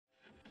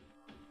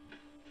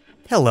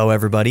Hello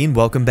everybody and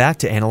welcome back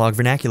to Analog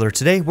Vernacular.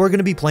 Today we're going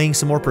to be playing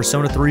some more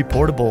Persona 3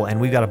 Portable and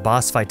we've got a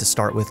boss fight to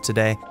start with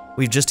today.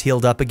 We've just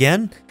healed up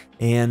again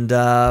and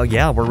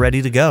yeah, we're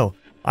ready to go.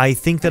 I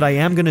think that I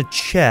am going to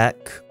check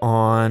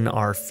on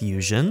our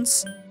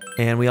fusions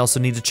and we also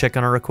need to check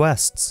on our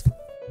requests.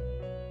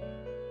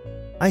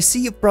 I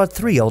see you've brought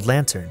 3 old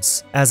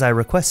lanterns, as I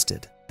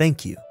requested.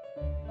 Thank you.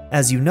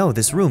 As you know,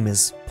 this room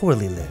is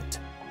poorly lit,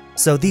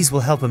 so these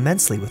will help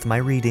immensely with my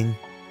reading.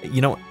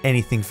 You know,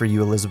 anything for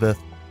you, Elizabeth.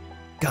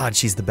 God,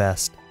 she's the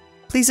best.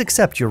 Please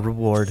accept your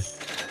reward.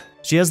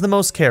 She has the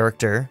most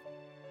character,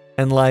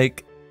 and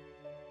like,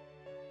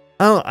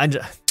 oh,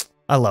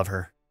 I love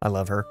her. I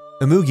love her.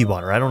 Umugi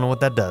water, I don't know what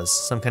that does.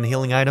 Some kind of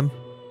healing item?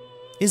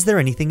 Is there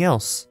anything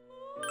else?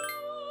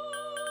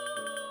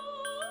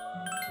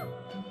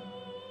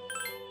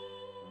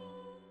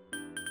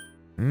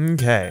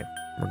 Okay,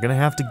 we're gonna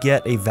have to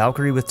get a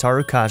Valkyrie with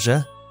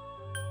Tarukaja.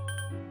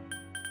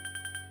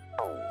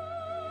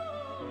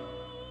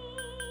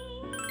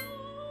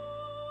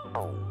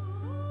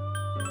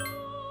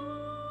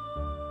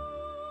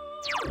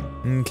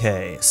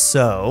 Okay,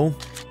 so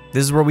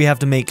this is where we have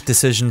to make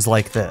decisions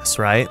like this,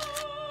 right?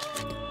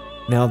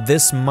 Now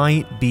this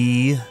might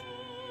be...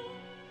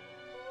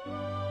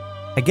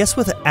 I guess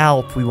with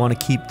Alp we want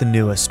to keep the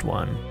newest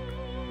one.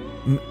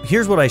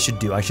 Here's what I should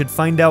do. I should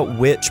find out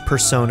which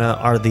persona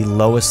are the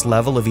lowest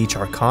level of each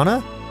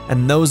arcana,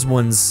 and those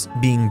ones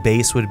being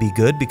base would be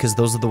good because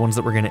those are the ones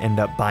that we're going to end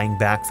up buying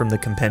back from the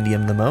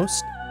compendium the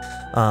most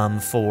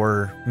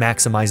for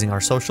maximizing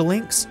our social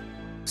links.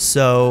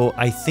 So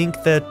I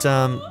think that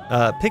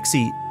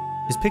Pixie,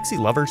 is Pixie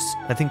lovers?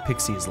 I think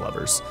Pixie is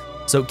lovers.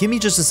 So give me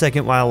just a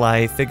second while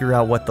I figure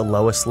out what the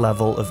lowest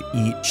level of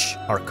each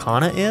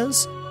arcana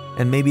is,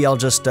 and maybe I'll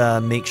just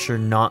make sure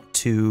not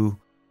to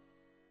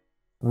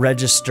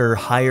register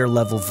higher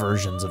level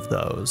versions of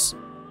those.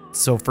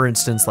 So for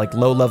instance, like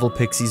low level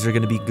Pixies are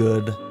going to be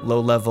good, low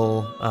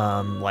level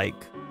like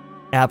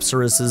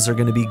Apsaruses are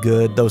going to be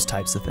good, those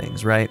types of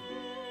things, right?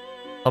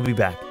 I'll be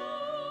back.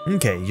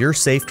 Okay, you're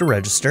safe to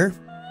register.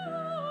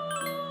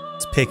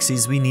 It's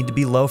Pixies, we need to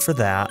be low for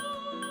that.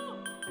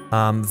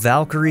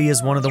 Valkyrie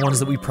is one of the ones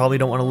that we probably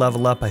don't want to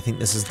level up. I think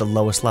this is the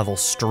lowest level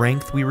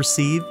strength we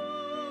receive.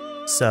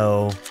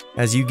 So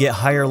as you get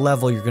higher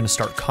level, you're going to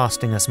start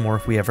costing us more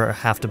if we ever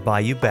have to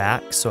buy you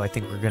back. So I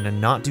think we're going to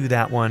not do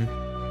that one.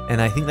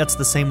 And I think that's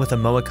the same with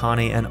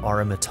Amoakane and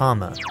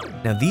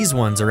Aramitama. Now these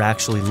ones are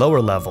actually lower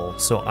level,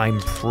 so I'm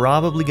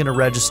probably going to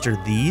register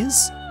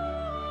these.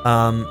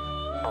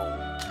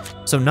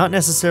 So not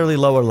necessarily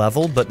lower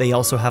level, but they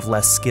also have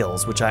less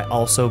skills, which I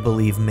also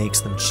believe makes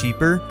them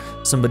cheaper.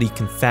 Somebody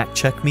can fact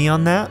check me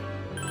on that.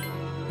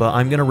 But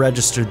I'm going to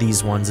register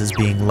these ones as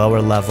being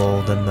lower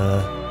level than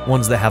the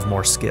ones that have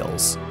more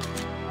skills.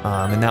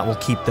 And that will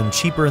keep them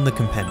cheaper in the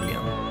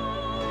compendium.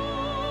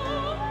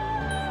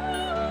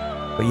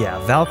 But yeah,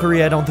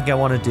 Valkyrie I don't think I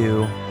want to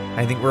do.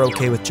 I think we're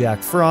okay with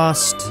Jack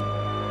Frost.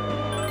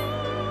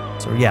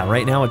 So yeah,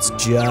 right now it's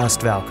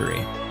just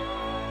Valkyrie.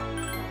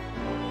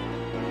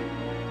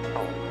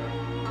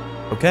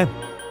 Okay.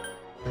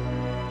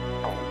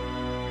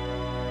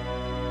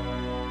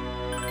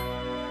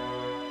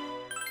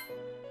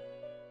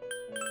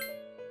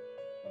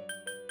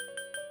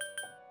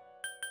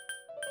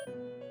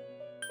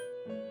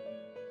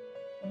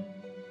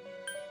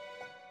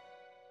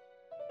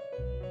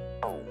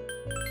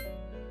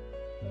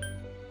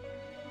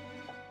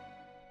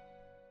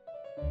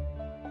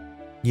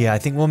 Yeah, I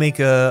think we'll make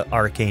a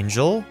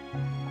Archangel.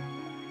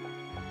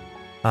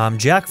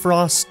 Jack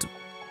Frost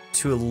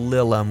to a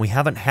Lilim. We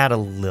haven't had a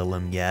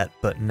Lilim yet,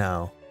 but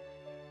no.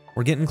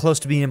 We're getting close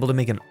to being able to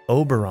make an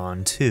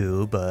Oberon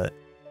too, but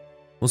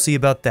we'll see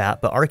about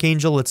that. But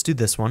Archangel, let's do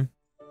this one.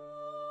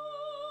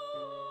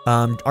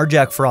 Our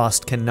Jack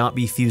Frost cannot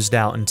be fused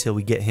out until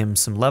we get him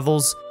some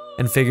levels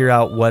and figure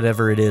out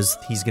whatever it is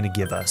he's going to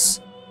give us.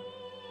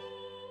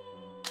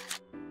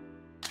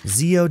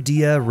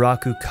 Ziodia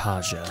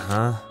Rakukaja,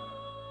 huh?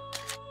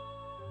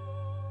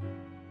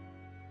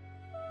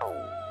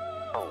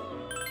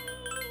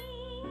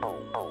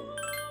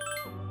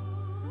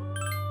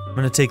 I'm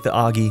gonna take the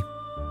Augie.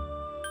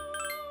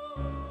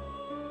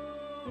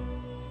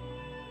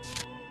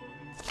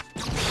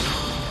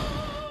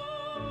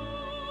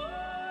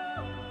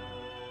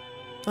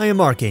 I am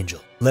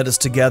Archangel. Let us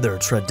together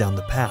tread down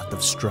the path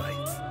of strife.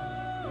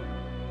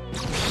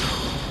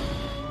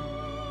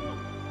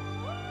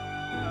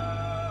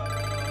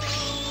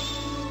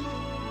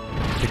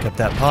 Pick up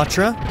that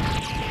Patra.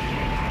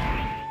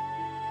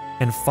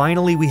 And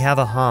finally we have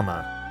a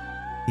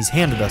Hama. He's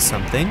handed us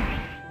something.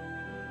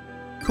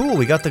 Cool,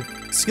 we got the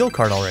skill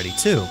card already,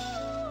 too.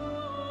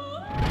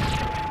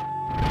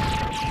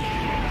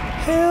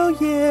 Hell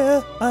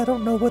yeah! I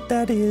don't know what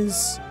that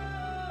is.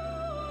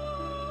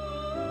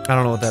 I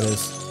don't know what that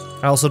is.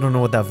 I also don't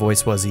know what that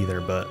voice was either,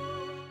 but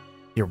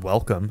you're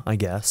welcome, I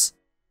guess.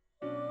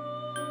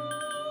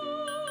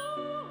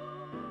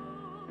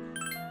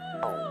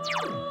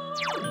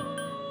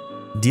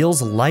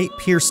 Deals light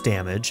pierce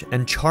damage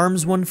and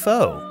charms one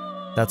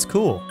foe. That's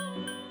cool.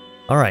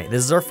 Alright,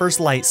 this is our first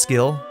light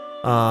skill.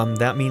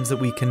 That means that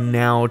we can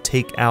now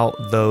take out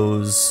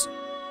those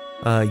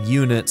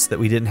units that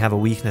we didn't have a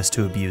weakness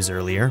to abuse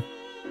earlier.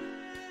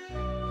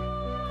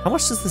 How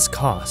much does this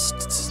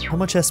cost? How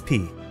much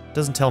SP?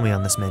 Doesn't tell me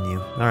on this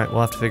menu. Alright, we'll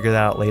have to figure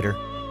that out later.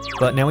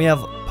 But now we have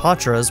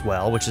Patra as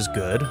well, which is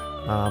good.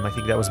 I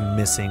think that was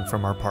missing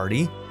from our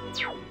party.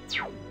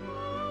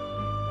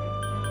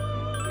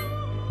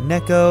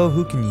 Neko,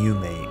 who can you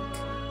make?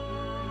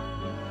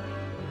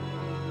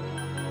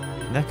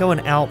 Neko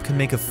and Alp can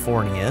make a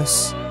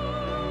Fornius.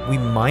 We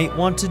might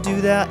want to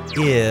do that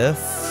if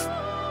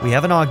we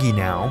have an Augie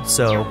now,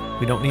 so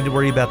we don't need to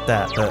worry about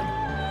that, but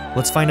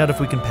let's find out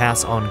if we can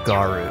pass on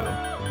Garu.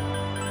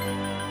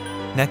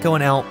 Neko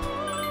and Alp.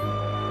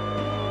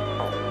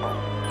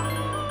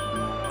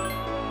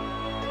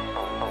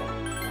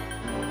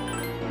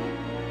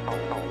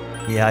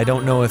 Yeah, I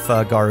don't know if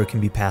Garu can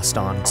be passed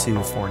on to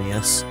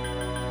Fornius.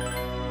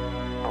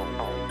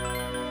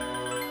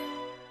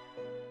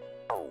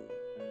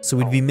 So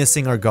we'd be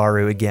missing our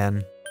Garu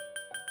again,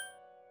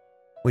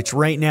 which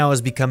right now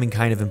is becoming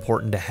kind of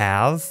important to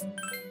have.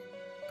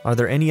 Are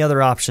there any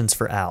other options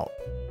for Alp?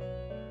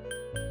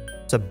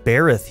 It's a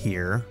Barith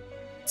here.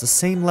 It's the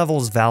same level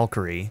as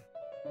Valkyrie.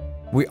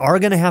 We are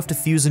going to have to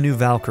fuse a new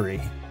Valkyrie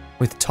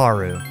with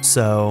Taru,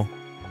 so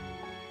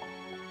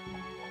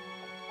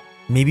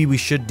maybe we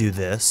should do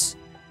this.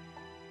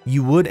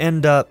 You would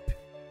end up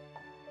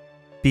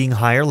being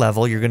higher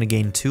level. You're going to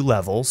gain 2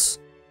 levels,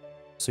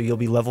 so you'll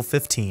be level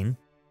 15.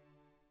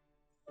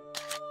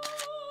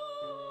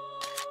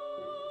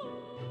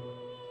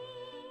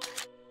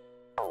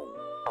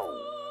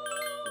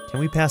 Can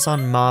we pass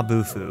on Ma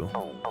Bufu?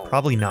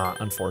 Probably not,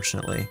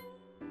 unfortunately.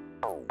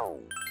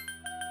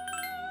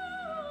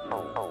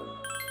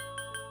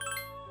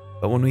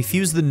 But when we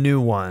fuse the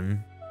new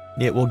one,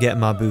 it will get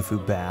Ma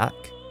Bufu back.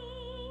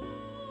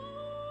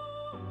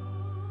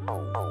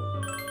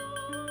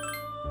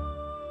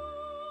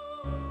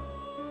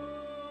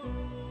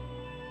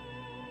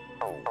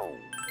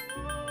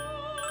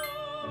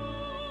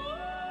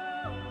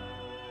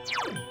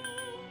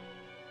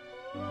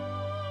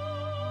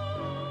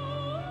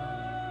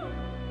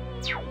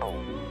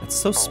 It's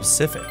so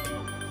specific.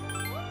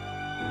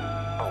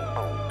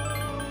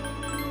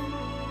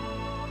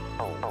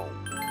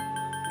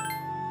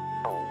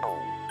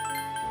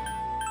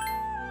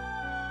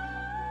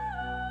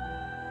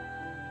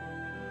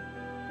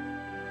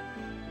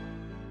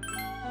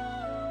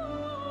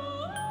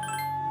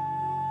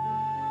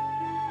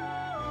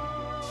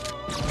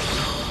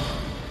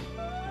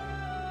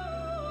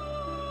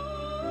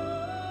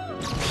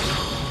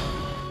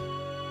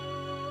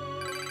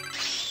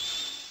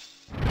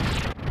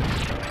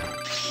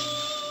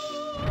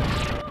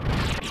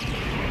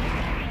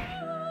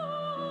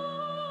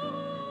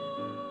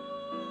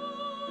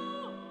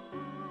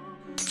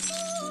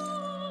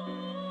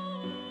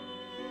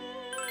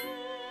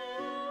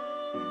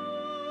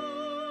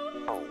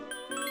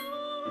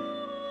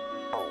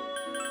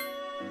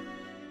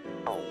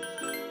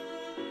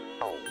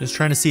 Just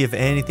trying to see if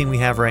anything we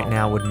have right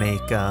now would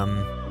make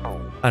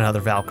another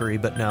Valkyrie,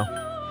 but no.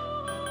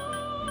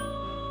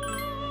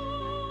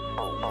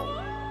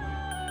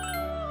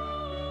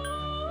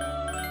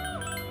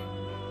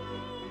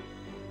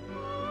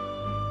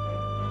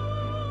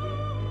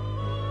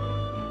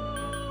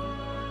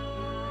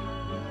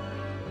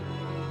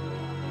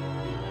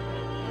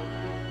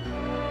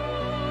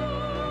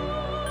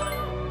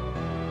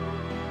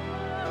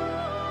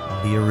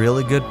 Be a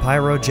really good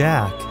Pyro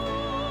Jack.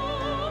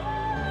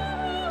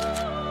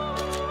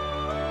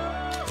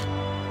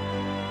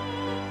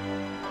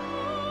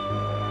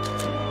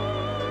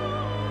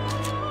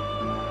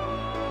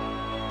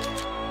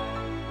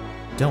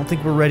 Don't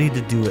think we're ready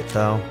to do it,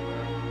 though.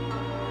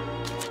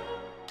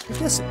 I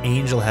guess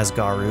Angel has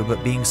Garu,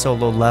 but being so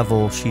low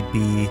level, she'd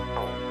be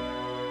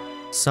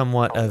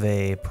somewhat of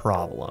a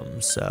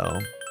problem, so...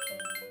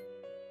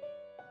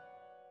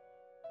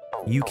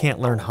 You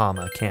can't learn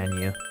Hama, can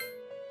you?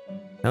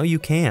 No, you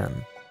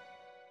can.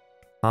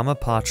 Hama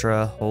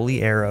Patra,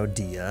 Holy Arrow,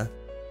 Dia.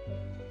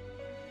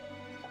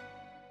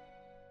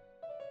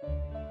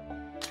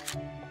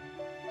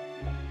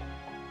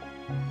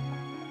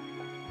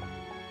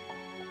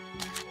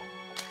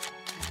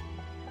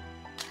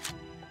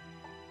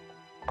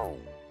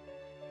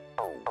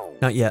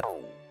 Not yet.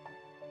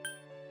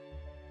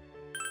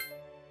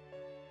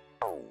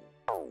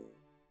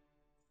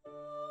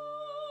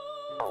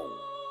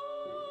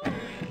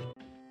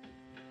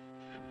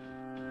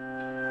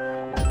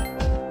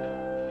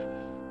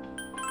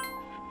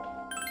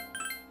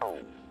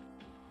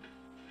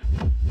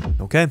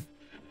 Okay.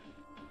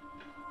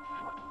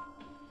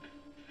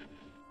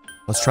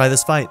 Let's try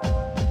this fight.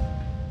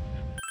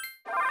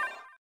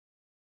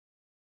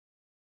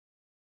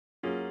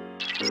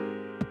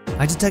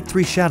 I detect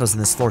 3 shadows in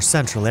this floor's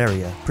central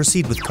area.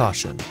 Proceed with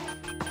caution.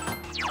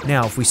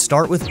 Now, if we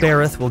start with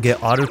Barith, we'll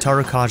get Auto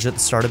Tarukaja at the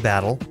start of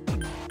battle.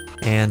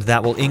 And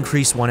that will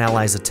increase one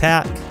ally's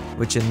attack,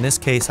 which in this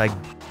case, I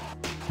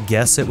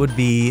guess it would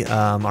be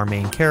our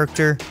main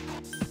character.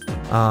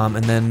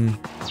 And then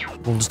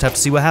we'll just have to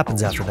see what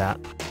happens after that.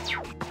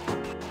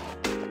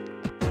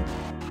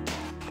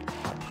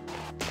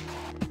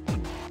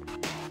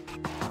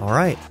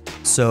 Alright,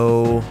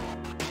 so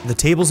the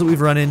tables that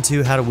we've run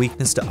into had a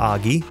weakness to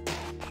Agi.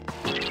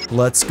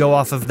 Let's go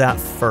off of that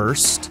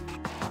first.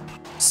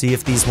 See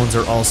if these ones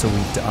are also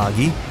weak to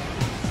Agi.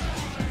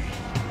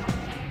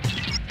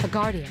 A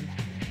guardian.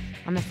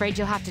 I'm afraid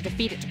you'll have to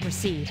defeat it to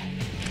proceed.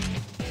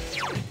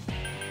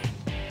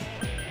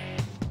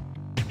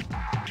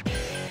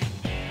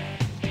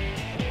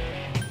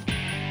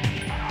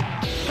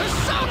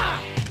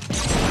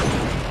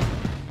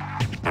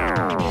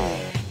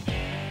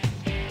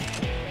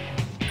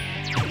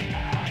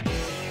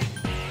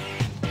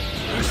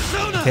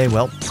 Okay,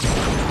 well.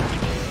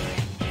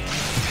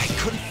 I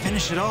couldn't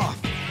finish it off.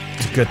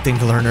 It's a good thing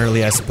to learn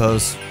early, I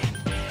suppose.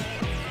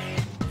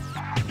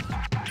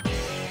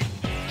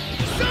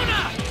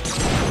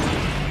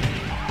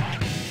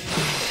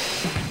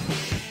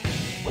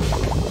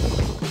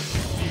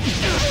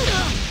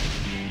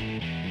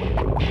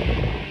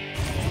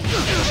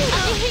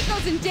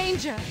 Akihiko's in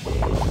danger.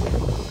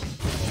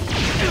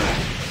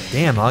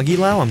 Damn,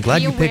 Agilao, I'm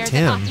glad you picked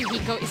him.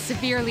 Akihiko is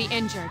severely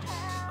injured.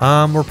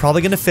 We're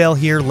probably gonna fail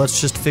here. Let's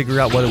just figure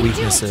out what a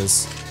weakness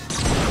is.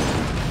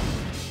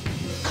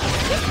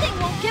 This thing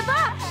won't give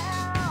up!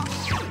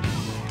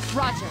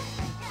 Roger.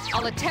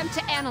 I'll attempt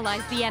to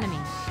analyze the enemy.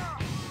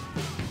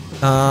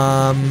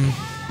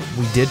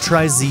 We did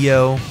try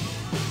Zio,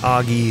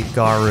 Agi,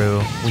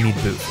 Garu. We need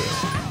Bufu.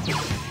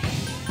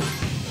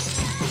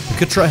 We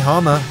could try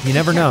Hama. You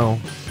never know.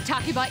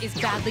 Takuba is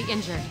badly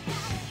injured.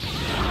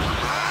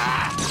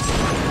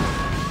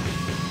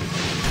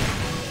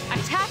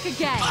 Attack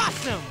again!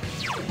 Awesome!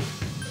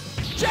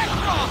 Jack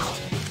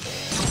Frost!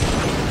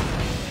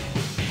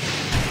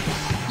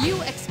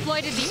 You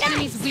exploited the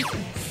enemy's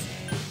weakness.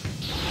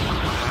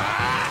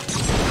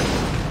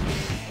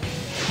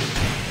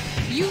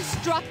 You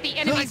struck the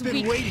enemy's I've been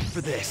weakness. waiting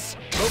for this.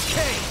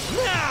 Okay,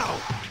 now!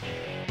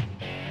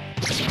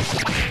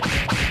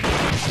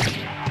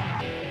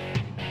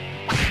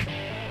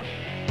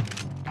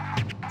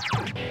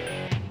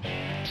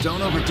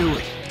 Don't overdo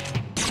it.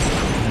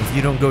 If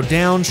you don't go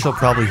down, she'll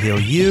probably heal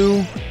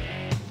you.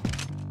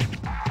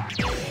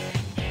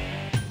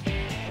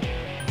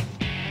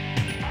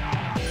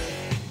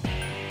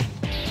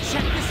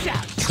 Check this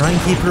out. Try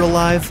and keep her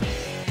alive.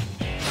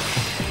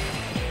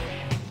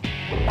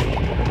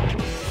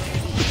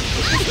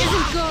 This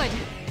isn't good.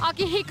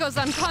 Akihiko's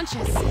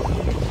unconscious.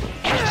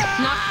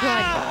 Not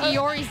good.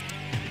 Iori's...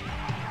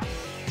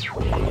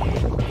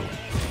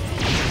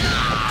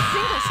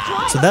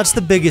 So that's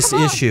the biggest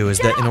issue, is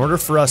that in order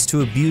for us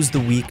to abuse the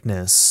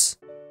weakness,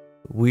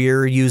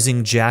 we're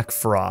using Jack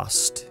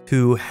Frost,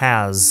 who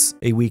has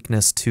a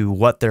weakness to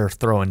what they're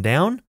throwing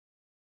down.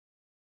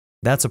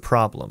 That's a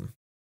problem.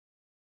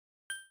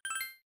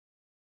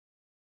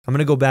 I'm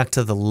gonna go back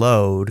to the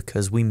load,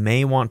 because we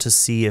may want to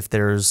see if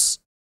there's...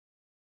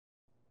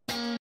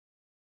 Well,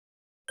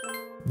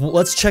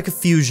 let's check a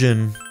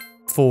fusion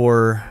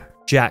for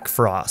Jack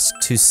Frost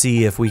to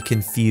see if we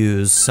can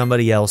fuse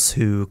somebody else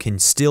who can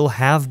still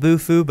have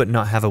Bufu but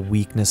not have a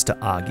weakness to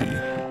Agi.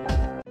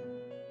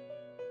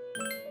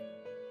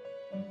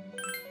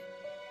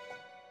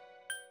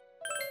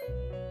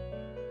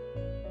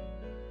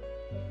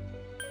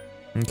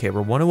 Okay,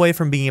 we're one away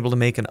from being able to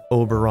make an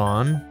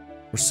Oberon.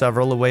 We're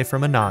several away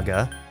from a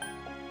Naga.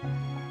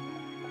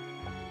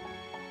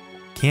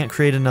 Can't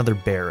create another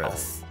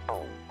Barith.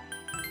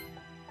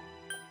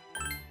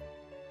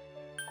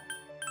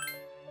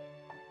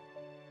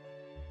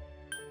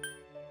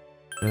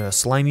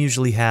 Slime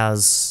usually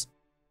has...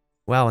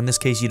 Wow, in this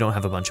case you don't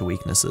have a bunch of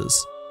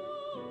weaknesses.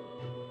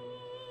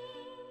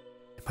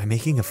 Am I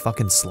making a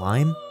fucking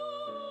slime?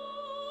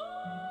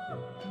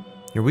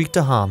 You're weak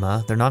to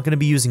Hama. They're not going to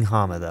be using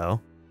Hama,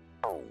 though.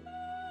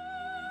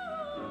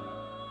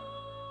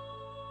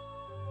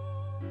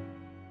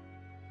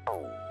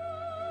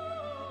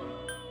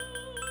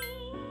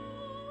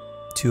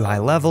 Too high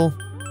level.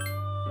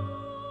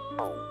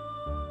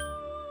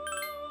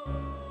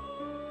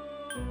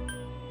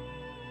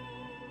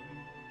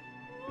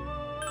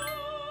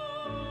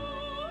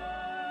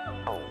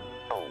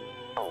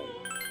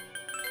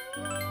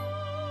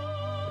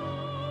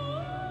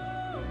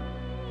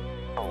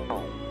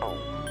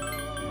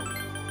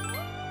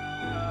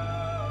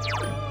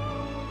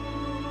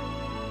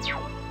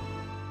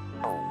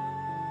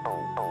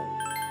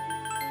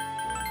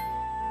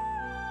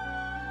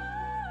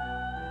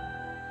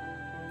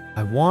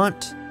 I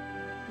want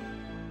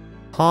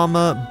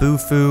Hama,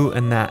 Bufu,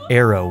 and that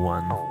arrow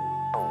one.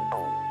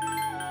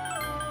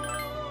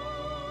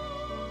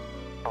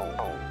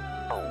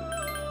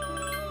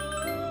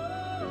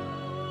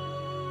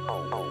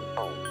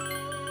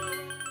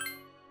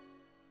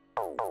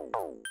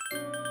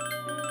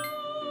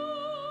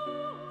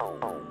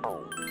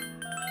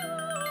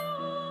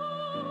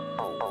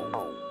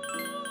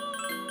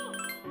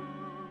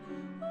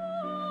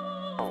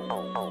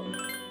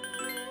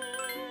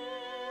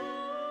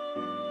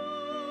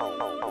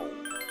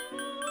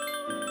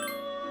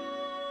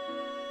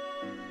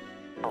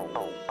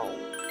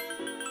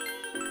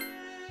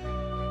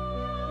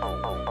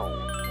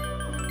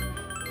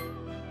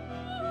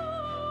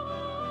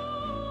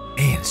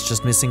 It's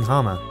just missing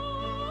Hama.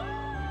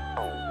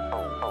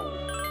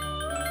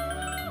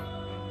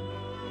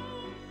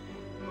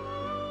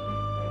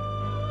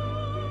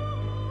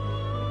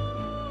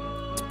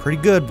 It's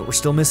pretty good, but we're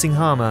still missing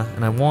Hama,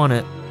 and I want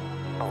it.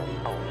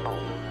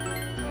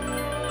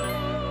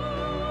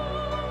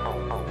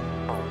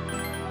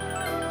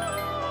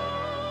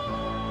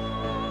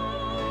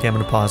 Okay, I'm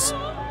gonna pause.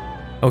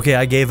 Okay,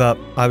 I gave up.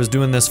 I was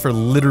doing this for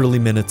literally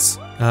minutes.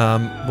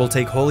 We'll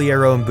take Holy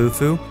Arrow and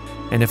Bufu,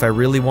 and if I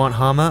really want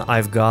Hama,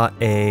 I've got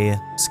a.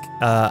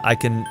 I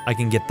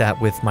can get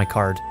that with my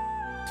card.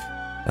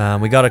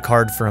 We got a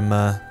card from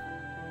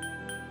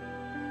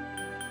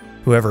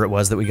whoever it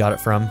was that we got it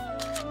from.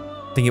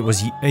 I think it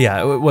was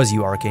yeah, it was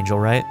you, Archangel,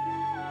 right?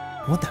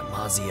 I want that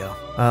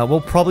Mazio.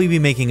 We'll probably be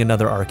making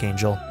another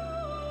Archangel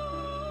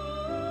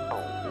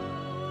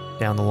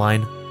down the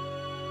line.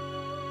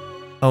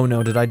 Oh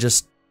no, did I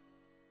just...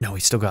 No, we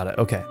still got it,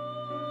 okay.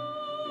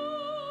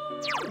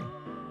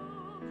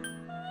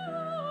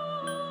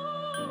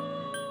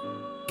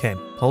 Okay,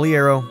 Holy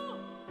Arrow,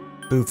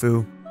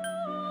 Bufu.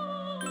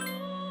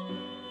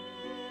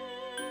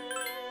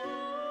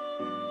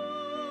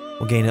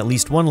 We'll gain at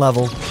least one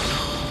level.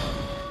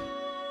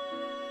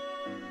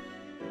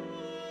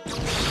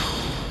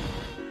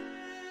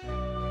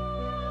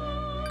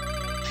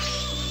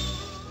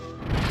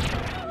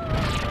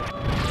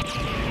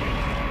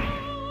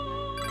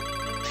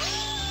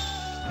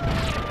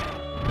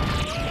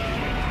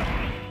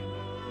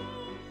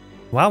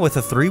 Wow, with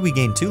a 3 we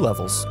gain 2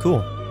 levels.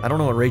 Cool. I don't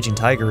know what Raging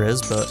Tiger is,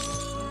 but...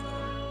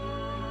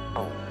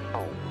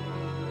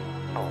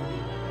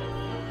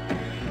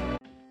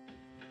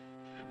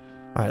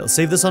 Alright, let's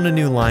save this on a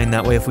new line.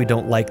 That way if we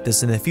don't like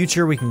this in the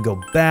future, we can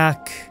go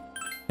back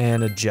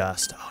and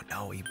adjust. Oh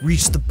no, we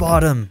reached the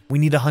bottom. We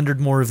need 100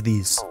 more of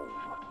these.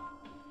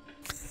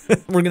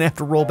 We're gonna have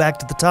to roll back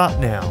to the top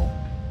now.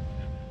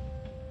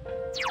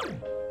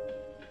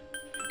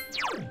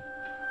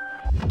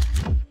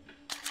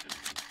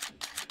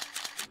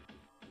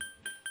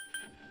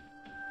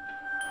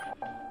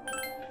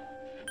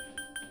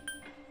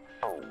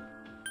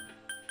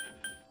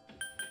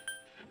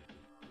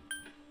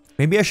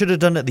 Maybe I should have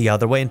done it the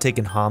other way and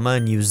taken Hama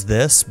and used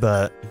this,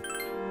 but...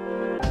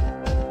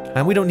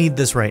 And we don't need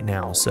this right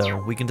now,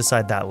 so we can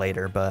decide that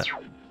later, but...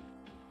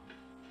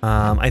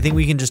 I think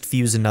we can just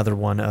fuse another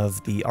one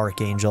of the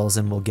Archangels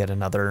and we'll get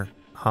another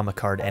Hama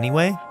card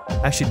anyway. I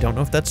actually don't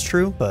know if that's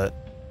true, but...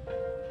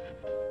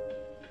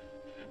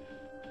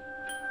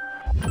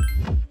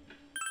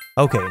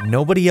 Okay,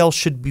 nobody else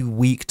should be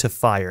weak to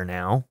fire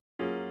now.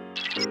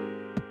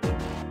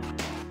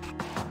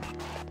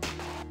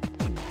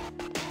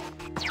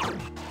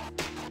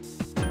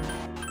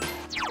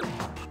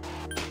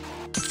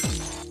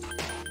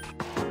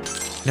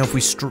 Now, if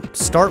we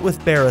start with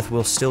Bareth,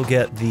 we'll still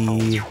get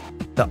the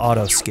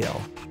auto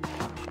skill.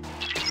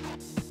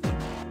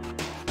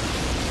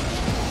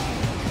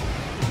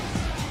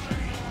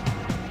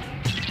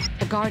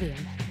 The Guardian.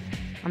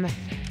 I'm a...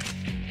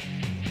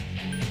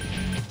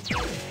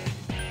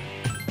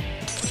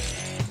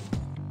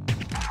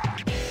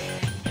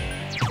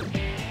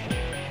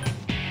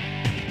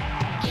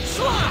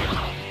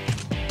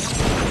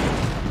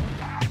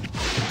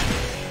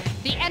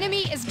 The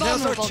enemy is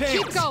vulnerable.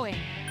 Keep going.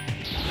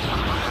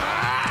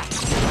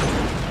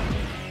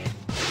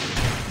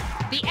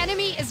 The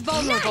enemy is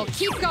vulnerable. Nice.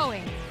 Keep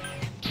going.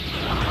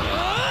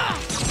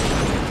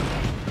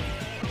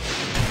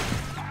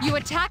 You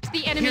attacked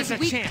the enemy's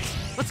weak. Chance.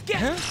 Let's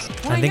get.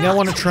 I think I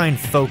want to try and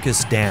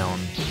focus down.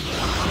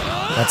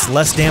 That's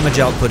less damage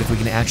output if we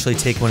can actually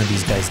take one of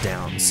these guys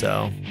down.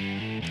 So,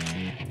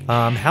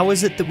 how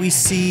is it that we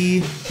see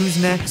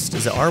who's next?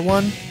 Is it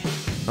R1?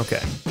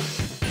 Okay.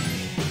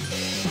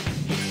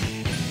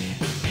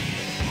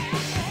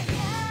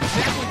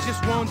 That one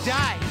just won't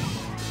die.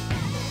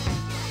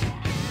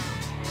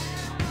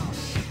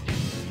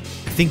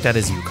 I think that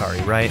is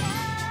Yukari, right?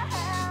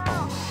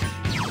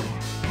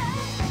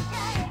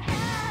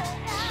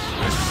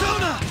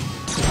 Persona!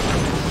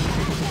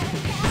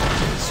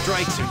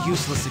 Strikes are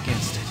useless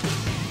against it.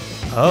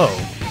 Oh.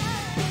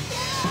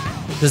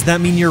 Does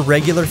that mean your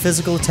regular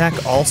physical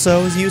attack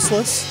also is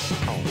useless?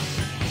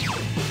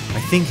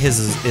 I think his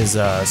is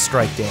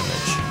strike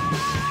damage.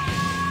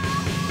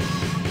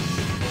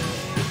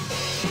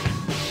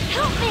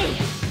 Help me!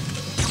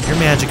 You're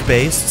magic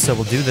based, so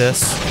we'll do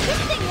this.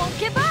 This thing won't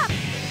give up!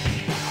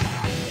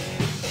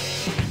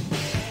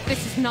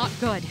 This is not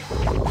good.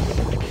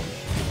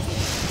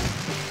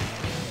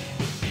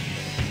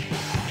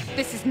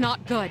 This is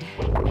not good.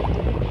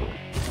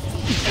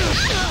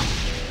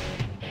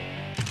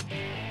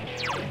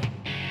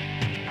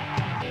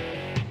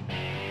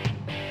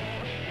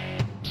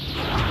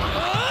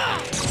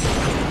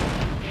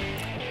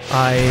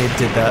 I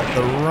did that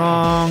the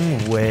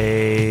wrong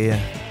way.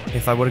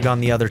 If I would have gone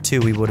the other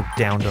two, we would have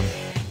downed him.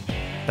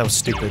 That was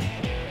stupid.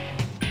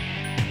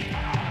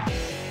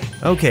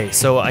 Okay,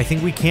 so I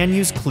think we can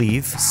use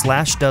Cleave.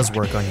 Slash does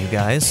work on you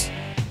guys.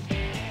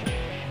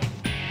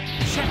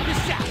 Check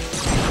this out.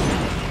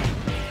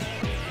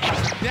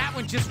 That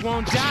one just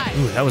won't die.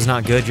 Ooh, that was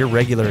not good. Your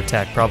regular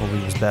attack probably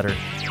was better.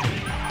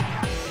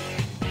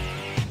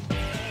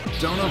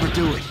 Don't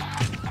overdo it.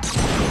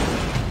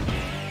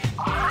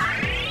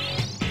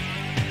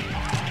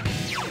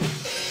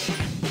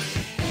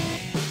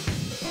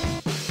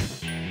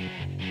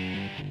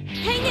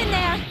 Hang in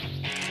there!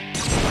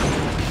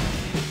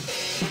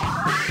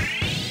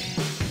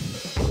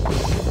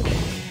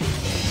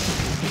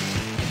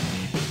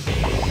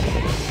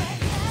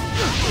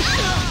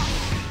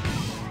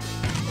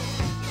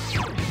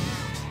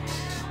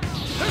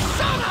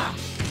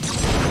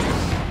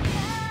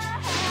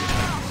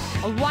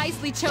 A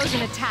wisely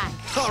chosen attack.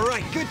 All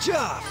right, good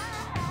job.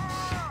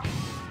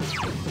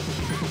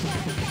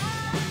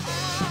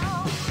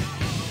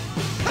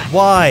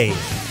 Why?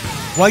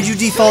 Why'd you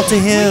default to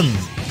him?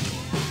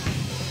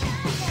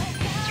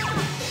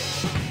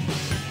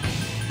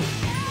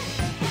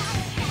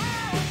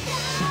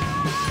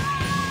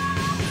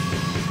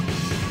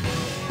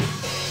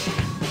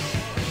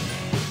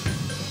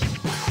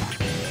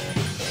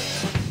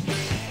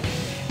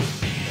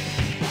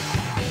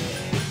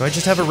 Do I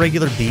just have a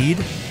regular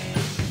bead?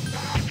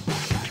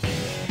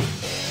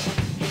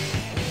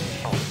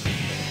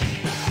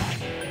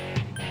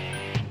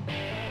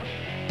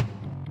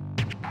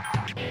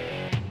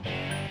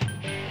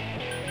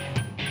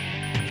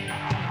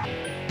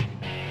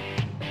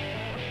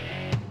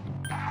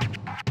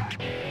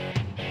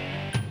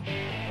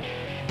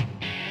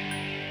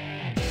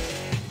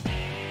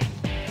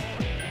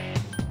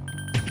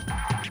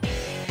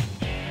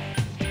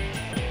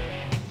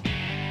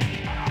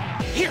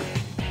 Here.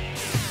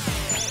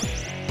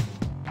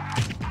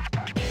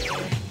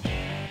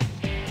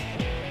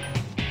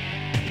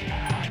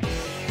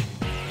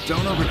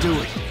 Don't overdo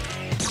it.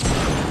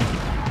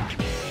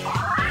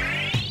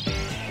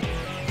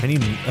 I need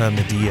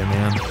Medea,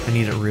 man. I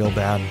need it real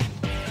bad.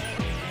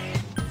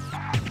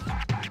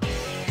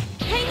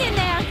 Hang in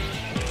there!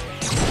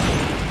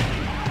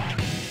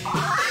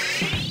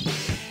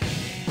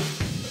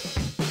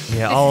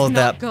 Yeah, This all is of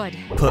not that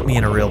good. put me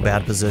in a real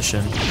bad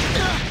position.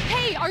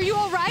 Hey, are you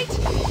all right?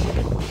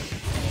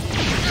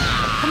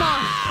 Come on,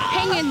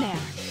 hang in there.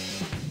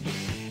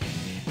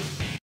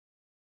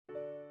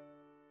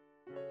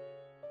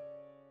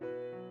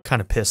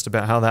 Kind of pissed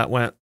about how that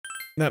went.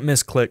 That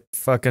misclick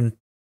fucking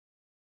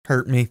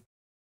hurt me.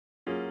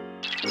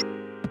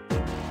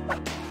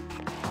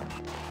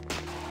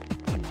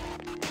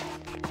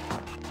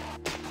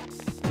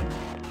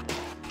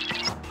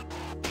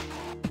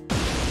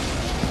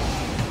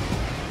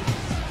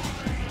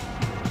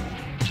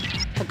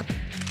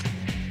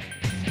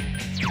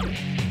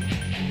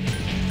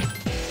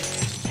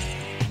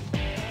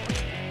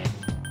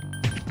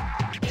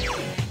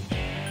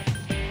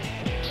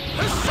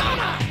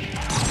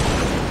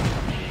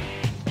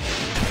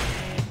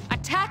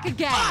 Attack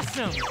again.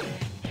 Awesome.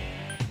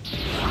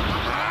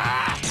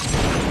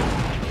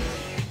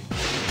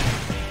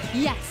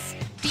 Yes,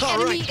 the All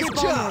enemy right, is good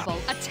job.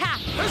 vulnerable. Attack.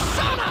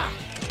 Persona!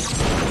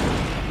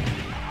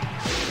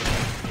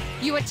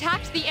 You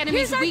attacked the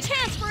enemy's Here's our weak.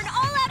 chance for an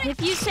all-out.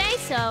 If you say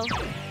so.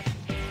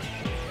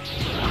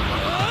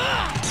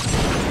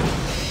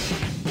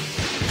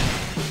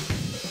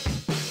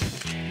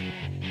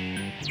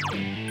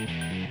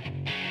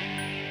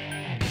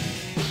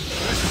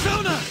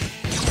 Persona!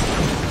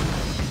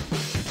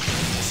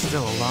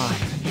 Still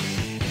alive.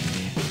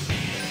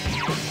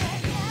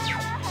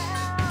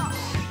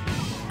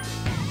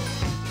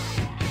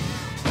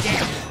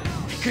 Damn!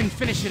 I couldn't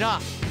finish it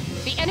off.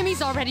 The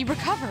enemy's already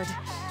recovered.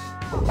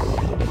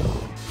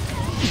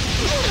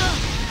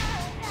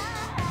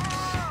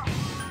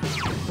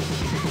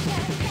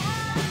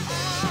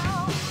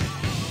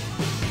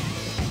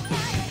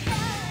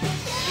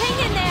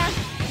 Hang in there.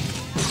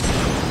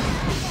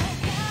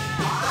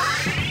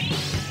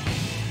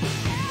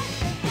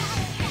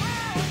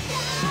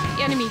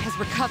 The enemy has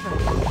recovered.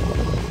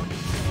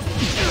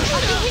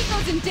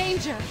 Akihiko's in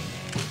danger.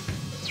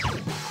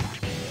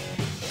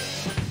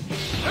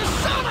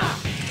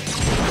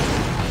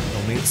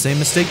 Don't make the same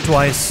mistake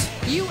twice.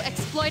 You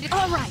exploited.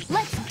 All right,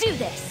 let's do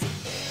this.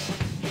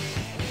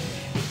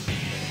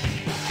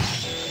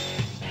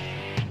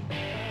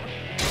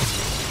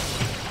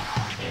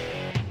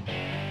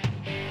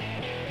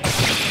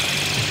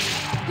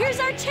 Here's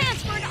our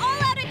chance for an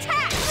all-out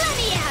attack. Let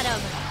me at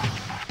him.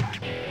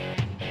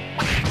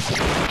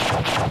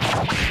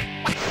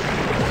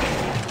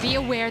 Be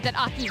aware that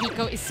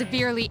Akihiko is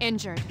severely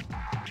injured.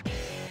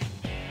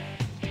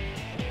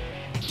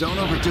 Don't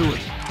overdo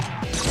it.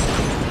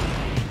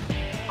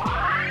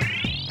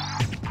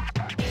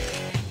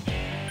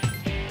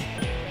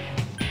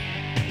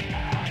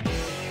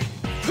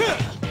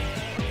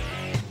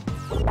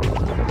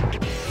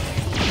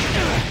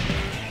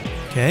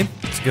 Okay,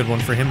 it's a good one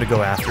for him to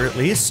go after at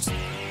least.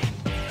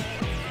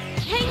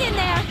 Hang in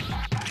there.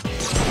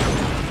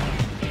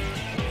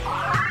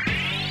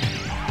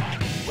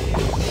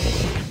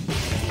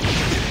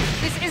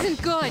 This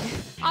isn't good.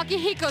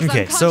 Akihiko's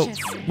Okay, so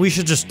unconscious. we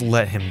should just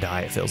let him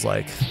die, it feels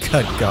like.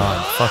 Good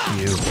God, fuck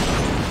you.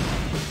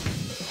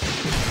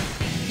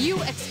 You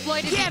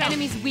exploited the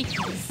enemy's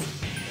weakness.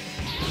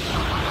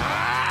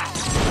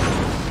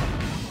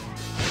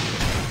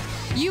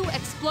 You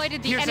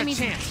exploited the enemy's...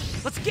 Here's our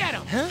chance. Let's get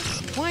him. Huh?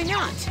 Why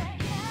not?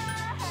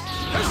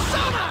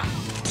 Persona!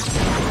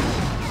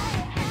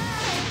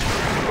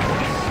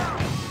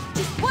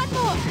 Just one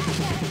more!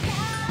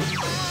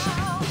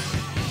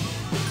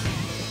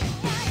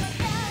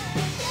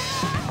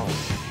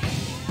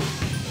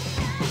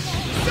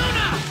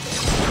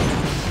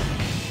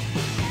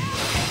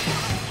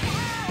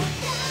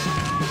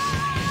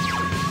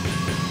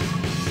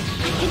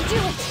 I can do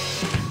it!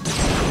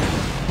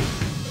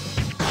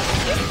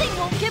 This thing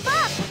won't give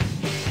up!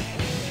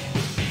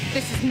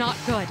 This is not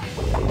good.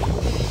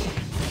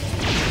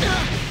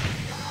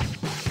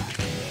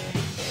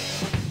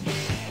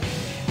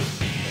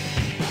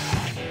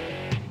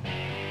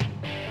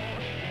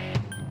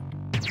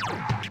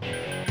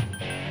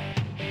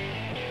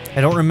 I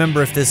don't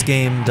remember if this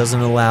game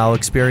doesn't allow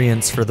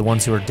experience for the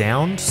ones who are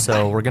downed,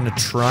 so we're gonna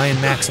try and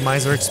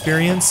maximize our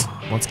experience.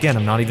 Once again,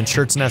 I'm not even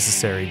sure it's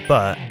necessary,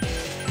 but...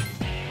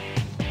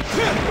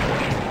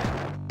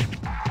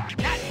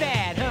 Not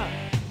bad, huh?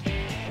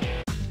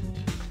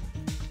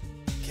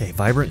 Okay,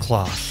 Vibrant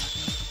Cloth.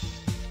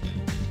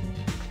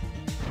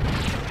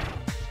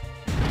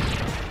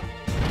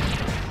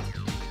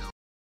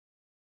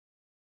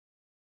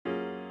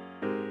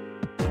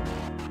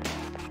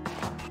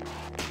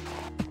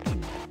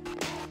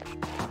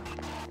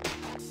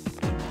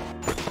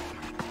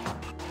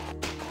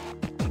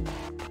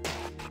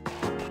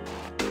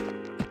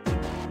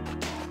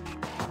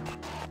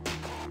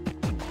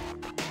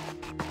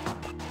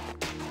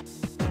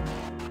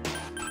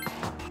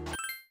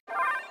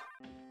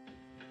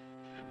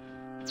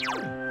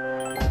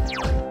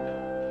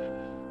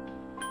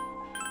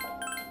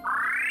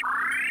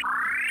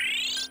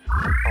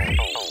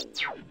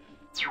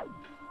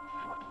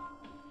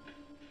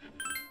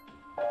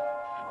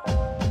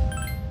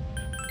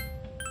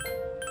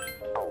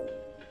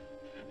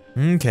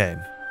 Okay.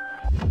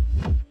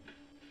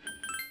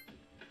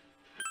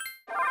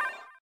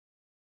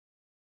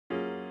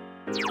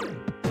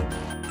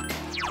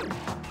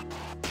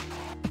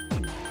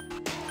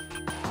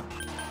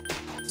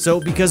 So,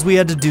 because we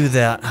had to do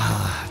that,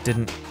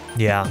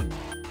 yeah.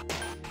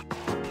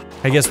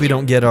 I guess we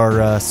don't get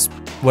our,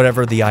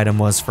 whatever the item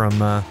was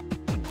from, our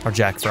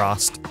Jack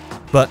Frost.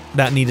 But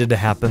that needed to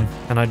happen,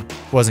 and I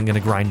wasn't gonna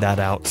grind that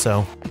out,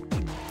 so...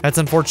 That's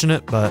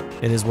unfortunate, but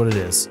it is what it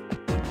is.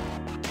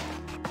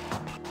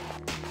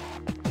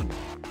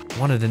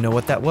 Wanted to know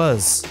what that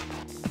was.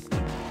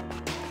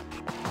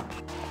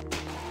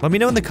 Let me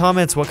know in the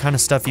comments what kind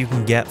of stuff you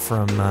can get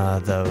from,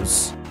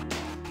 those.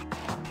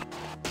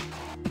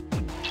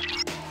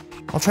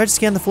 I'll try to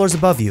scan the floors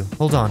above you.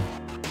 Hold on.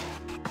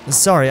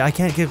 Sorry, I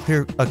can't get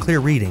a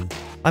clear reading.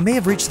 I may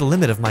have reached the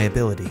limit of my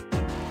ability.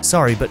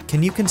 Sorry, but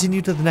can you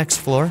continue to the next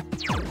floor?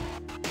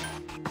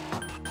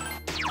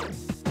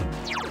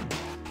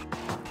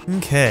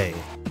 Okay.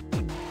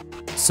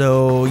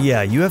 So,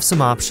 yeah, you have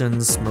some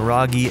options.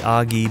 Miragi,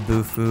 Agi,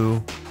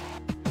 Bufu.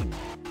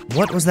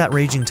 What was that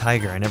Raging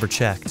Tiger? I never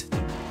checked.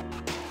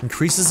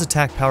 Increases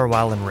attack power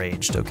while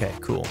enraged. Okay,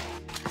 cool.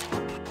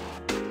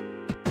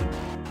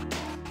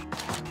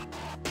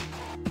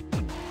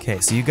 Okay,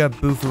 so you got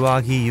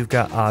Bufuagi, you've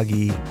got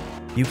Agi.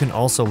 You can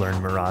also learn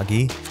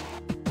Miragi.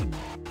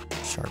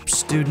 Sharp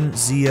Student,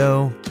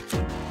 Zio.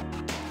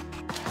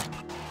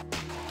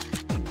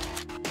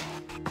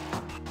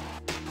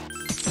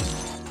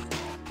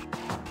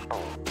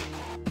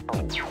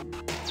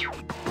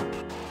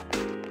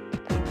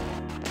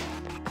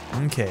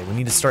 Okay, we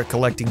need to start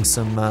collecting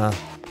some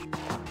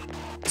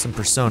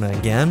Persona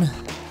again.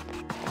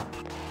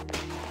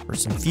 For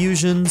some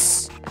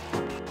fusions.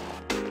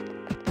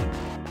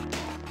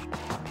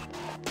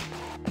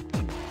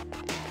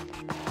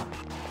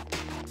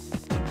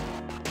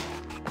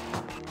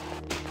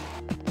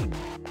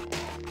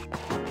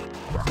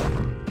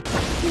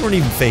 You weren't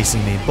even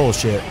facing me.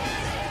 Bullshit.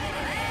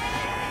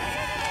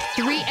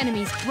 3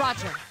 enemies,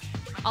 Roger.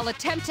 I'll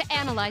attempt to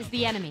analyze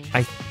the enemy.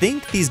 I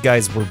think these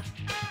guys were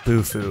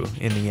Bufu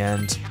in the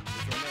end.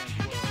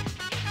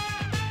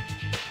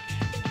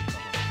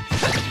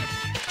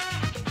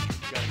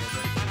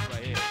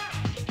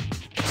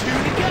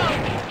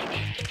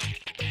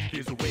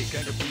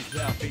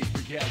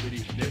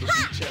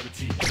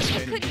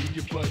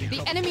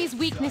 The enemy's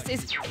weakness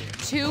is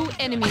 2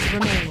 enemies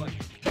remain.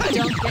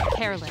 Don't get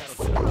careless.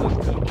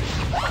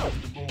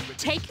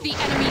 Take the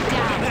enemy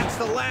down. That's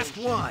the last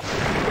one.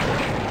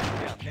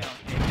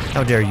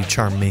 How dare you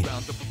charm me?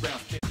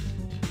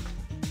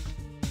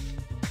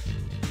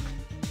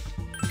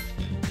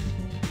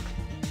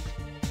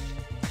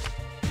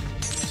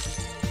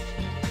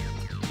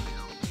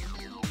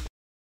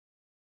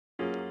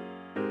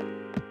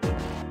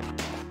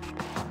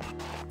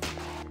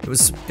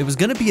 It was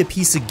gonna be a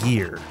piece of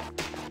gear.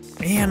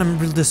 Man, I'm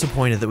real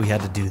disappointed that we had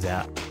to do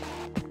that.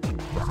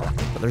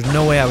 But there's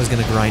no way I was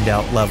gonna grind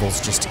out levels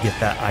just to get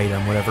that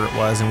item, whatever it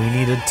was, and we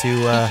needed to,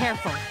 Be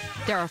careful.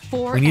 There are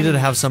 4 we needed to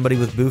enemies. have somebody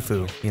with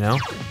Bufu, you know?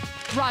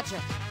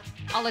 Roger.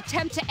 I'll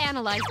attempt to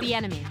analyze the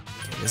enemy.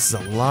 This is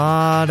a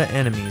lot of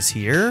enemies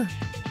here.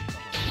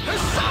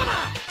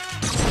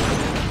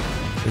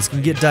 This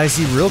can get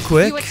dicey real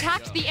quick. You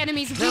attacked the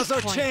enemy's weak Now's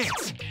our point.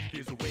 chance.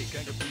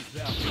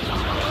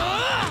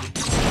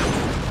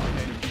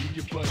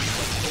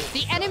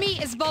 The enemy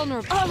is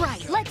vulnerable. All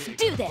right, let's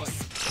do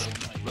this.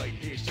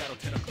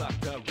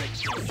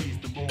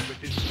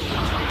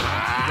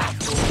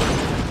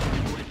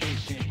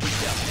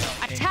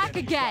 Attack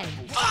again.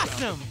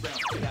 Awesome.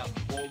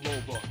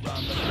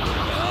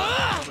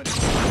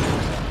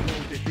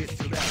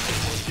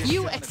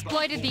 You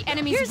exploited the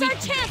enemy's Here's weak our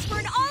chance for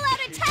an all-out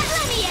attack.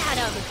 Let me at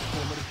him.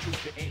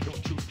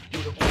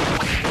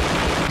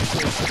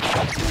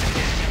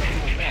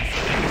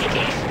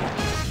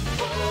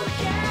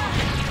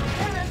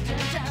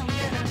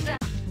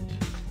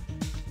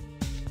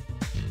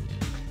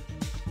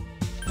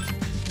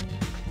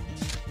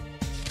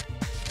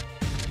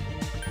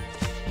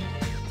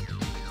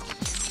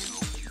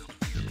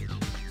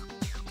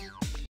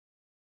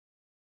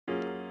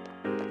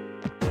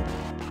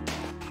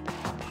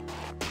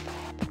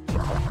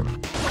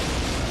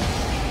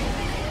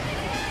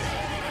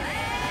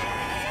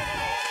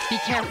 Be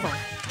careful.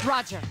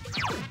 Roger.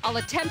 I'll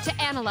attempt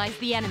to analyze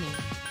the enemy.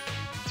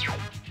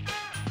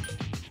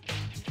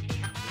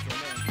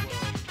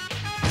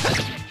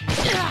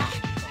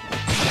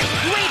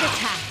 Great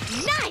attack.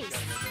 Nice.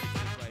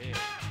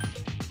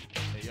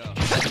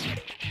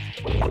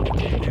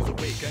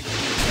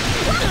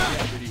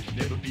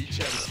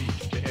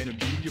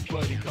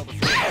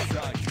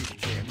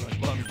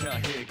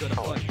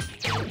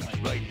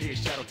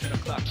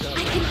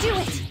 I can do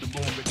it.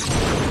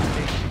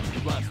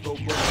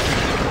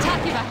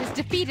 Takiba has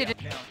defeated it.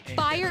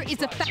 Fire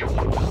is effective.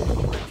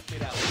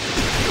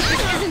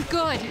 This isn't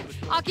good.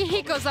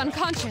 Akihiko's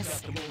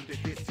unconscious.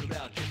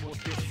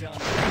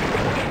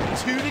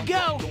 2 to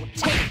go.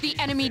 Take the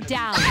enemy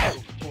down.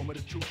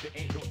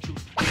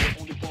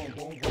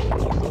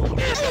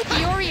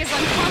 Iori is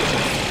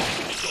unconscious.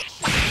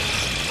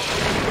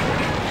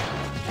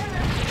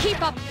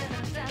 Keep up.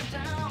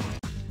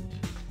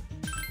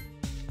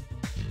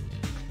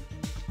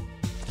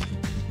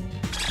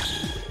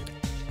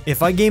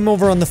 If I game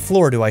over on the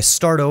floor, do I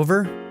start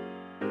over?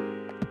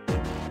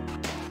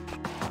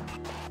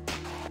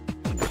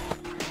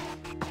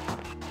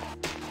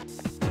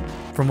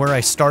 From where I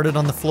started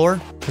on the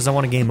floor? Because I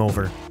want to game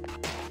over.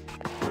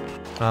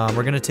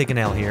 We're gonna take an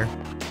L here.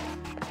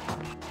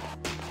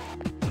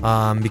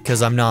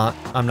 Because I'm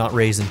not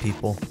raising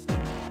people.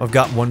 I've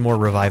got one more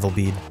revival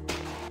bead.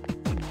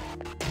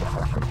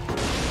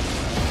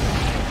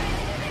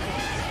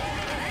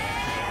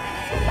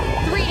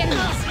 Three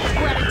enemies.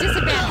 We're at a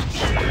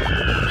disadvantage.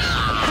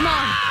 Come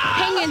on,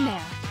 hang in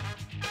there.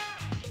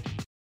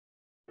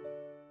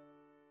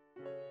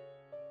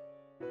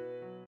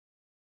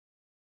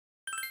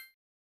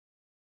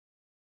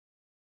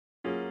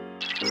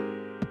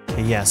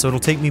 Okay, yeah, so it'll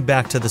take me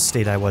back to the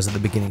state I was at the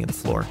beginning of the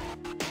floor.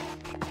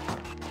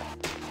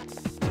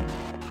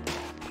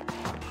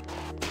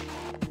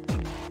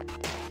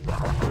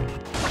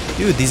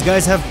 Dude, these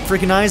guys have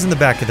freaking eyes in the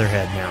back of their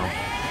head now.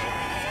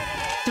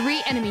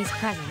 3 enemies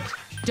present.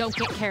 Don't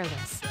get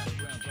careless.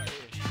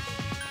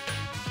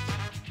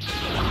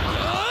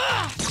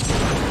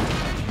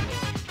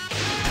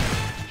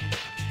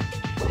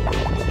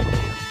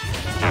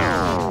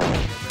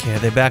 Okay, are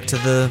they back to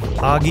the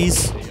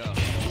Aggies?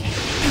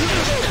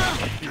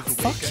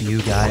 Fuck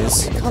you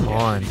guys. Come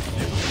on.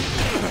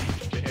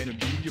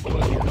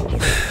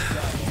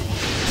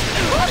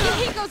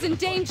 Akihiko's in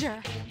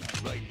danger.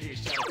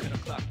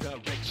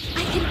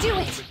 I can do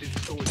it.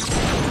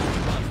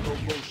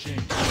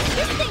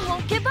 This thing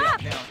won't give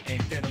up.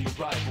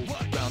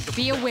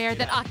 Be aware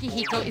that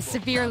Akihiko is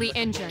severely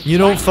injured. You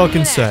don't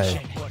fucking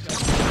say.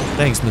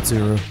 Thanks,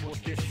 Mitsuru.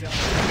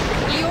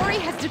 Iori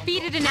has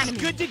defeated an enemy.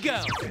 Good to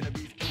go.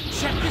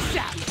 Check this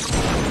out.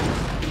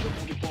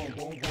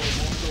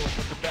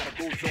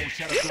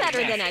 You're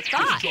better than I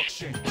thought. Check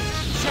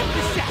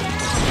this out.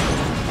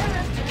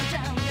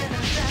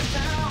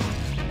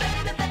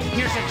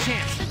 Here's a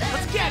chance.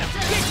 Let's get him.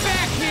 Get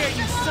back here,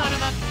 you son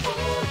of a...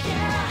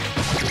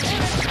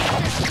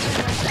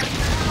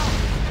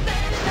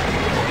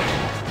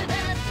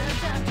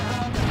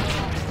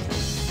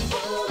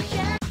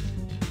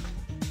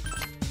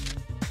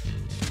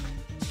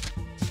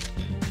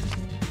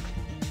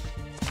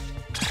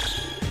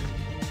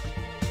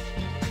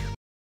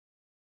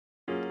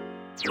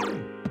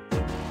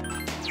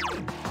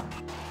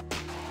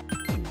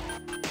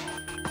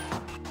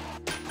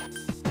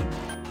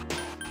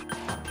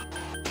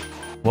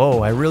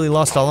 Whoa, I really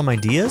lost all of my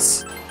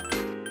Dias?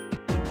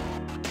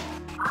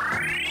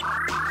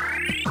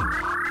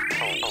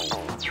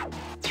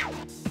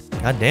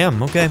 God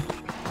damn, okay.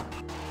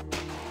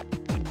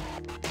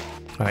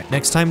 Alright,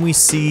 next time we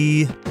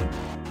see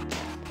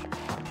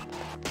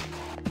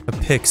a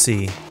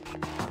pixie.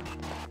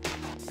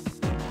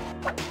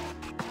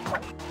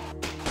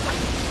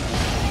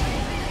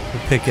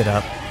 We'll pick it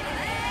up.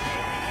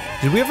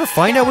 Did we ever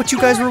find out what you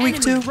guys were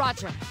weak to?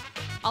 Roger.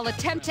 I'll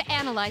attempt to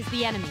analyze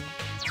the enemy.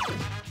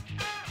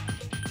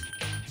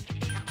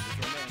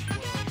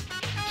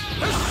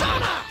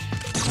 Persona!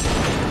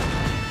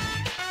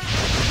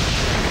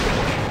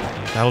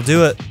 That'll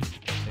do it.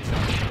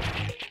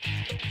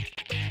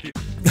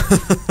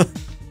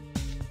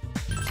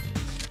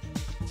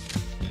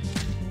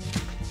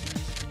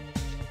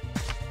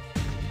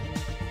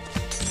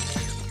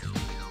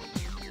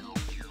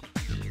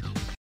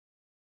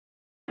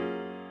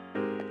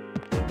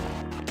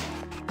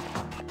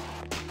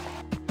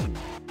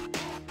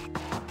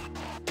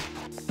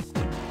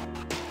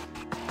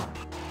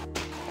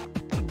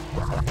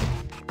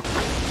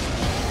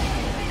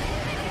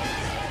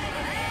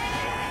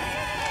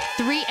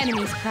 Three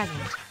enemies present.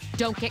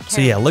 Don't get carried.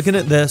 So yeah, looking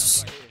at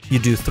this, you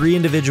do 3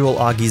 individual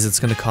Augis, it's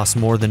going to cost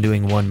more than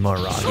doing 1 more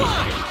Augie.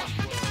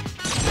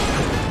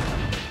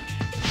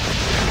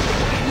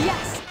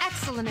 Yes,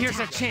 excellent Here's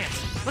our attack.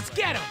 chance. Let's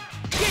get him.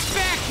 Get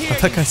back here. I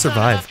think you I son of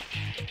survived.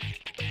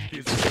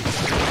 He's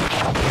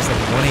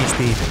like 1 HP.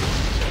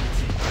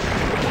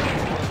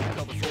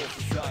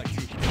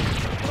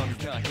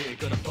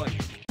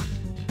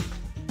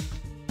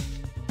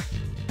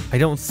 I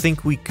don't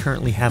think we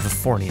currently have a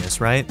Fornius,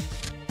 right?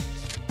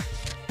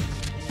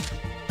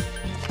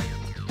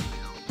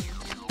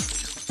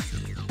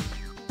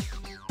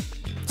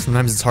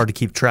 Sometimes it's hard to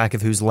keep track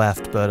of who's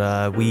left,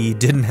 but we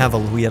didn't have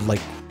we had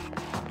like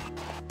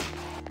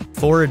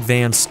 4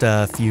 advanced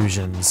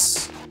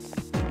fusions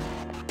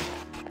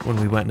when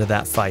we went into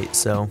that fight,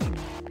 so.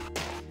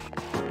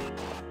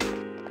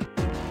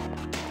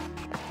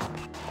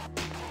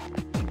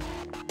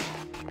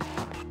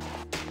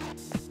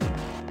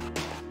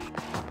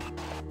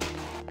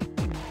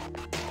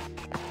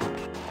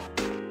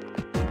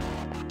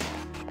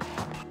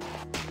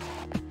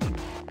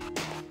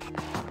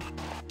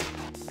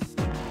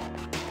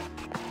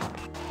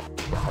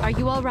 Are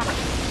you all right?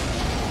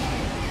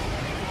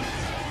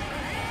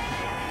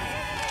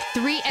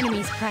 3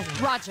 enemies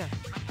present. Roger.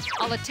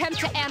 I'll attempt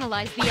to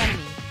analyze the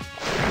enemy.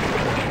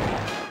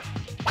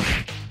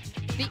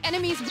 The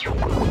enemy's...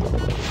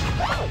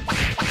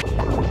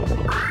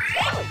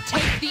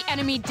 Take the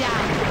enemy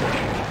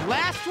down.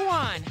 Last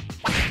one.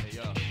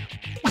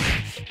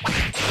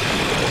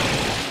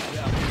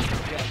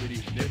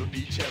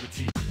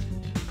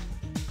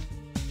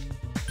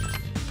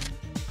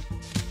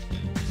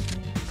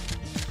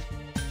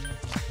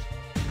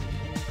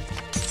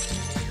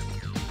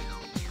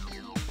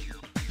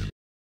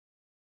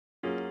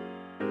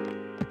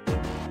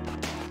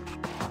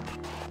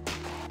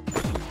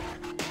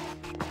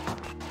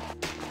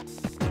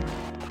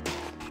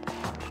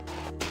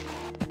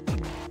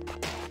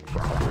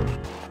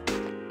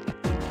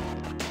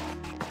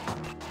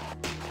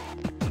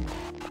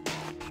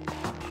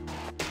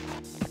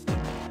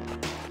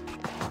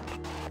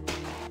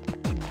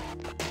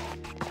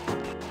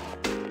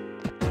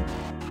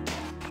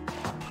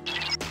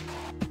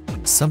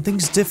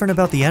 Something's different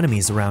about the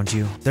enemies around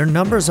you. Their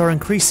numbers are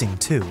increasing,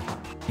 too.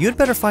 You had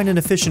better find an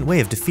efficient way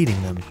of defeating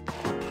them.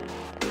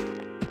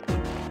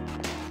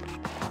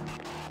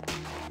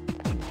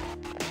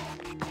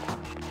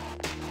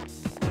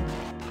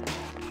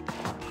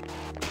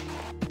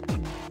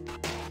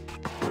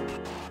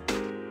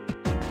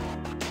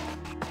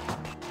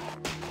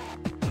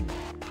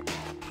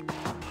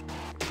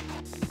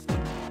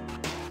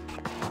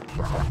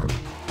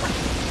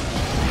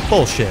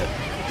 Bullshit.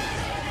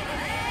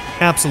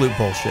 Absolute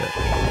bullshit.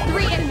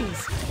 3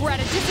 enemies. We're at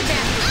a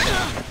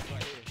disadvantage.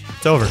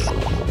 It's over.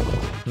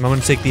 I'm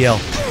gonna take the L.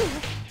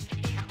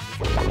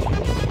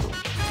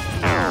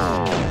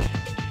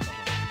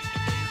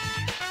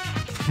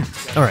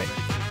 Alright.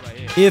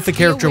 If a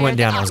character went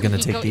down, I was gonna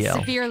take the L.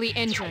 Severely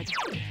injured.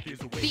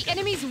 The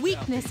enemy's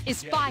weakness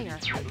is fire.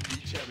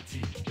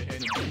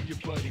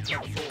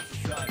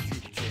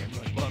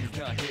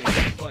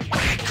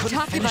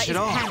 Takiba is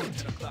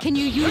panicked. Can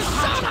you use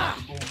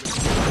Hacha?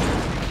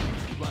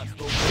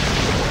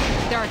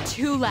 There are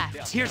 2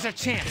 left. Here's our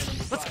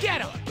chance. Let's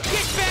get him.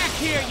 Get back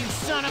here, you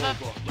son of a...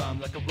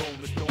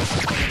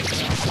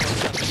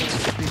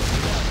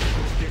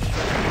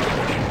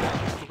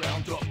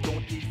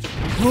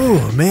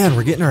 Oh man,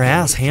 we're getting our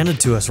ass handed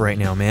to us right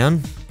now,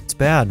 man. It's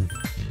bad.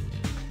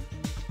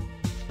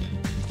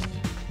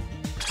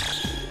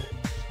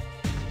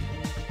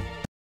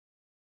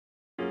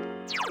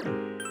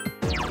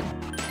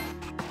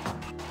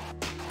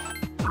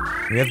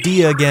 We have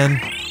Dia again.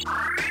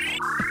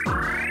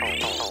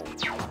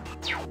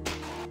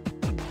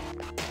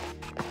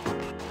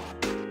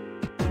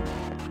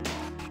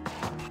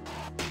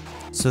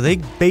 So they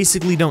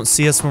basically don't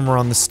see us when we're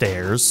on the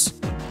stairs.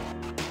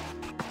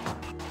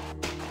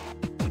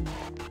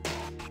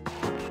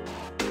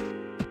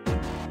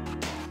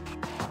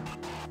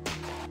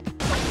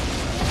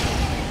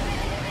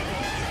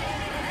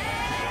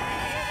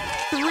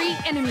 Three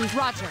enemies,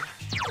 Roger.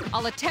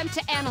 I'll attempt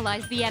to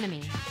analyze the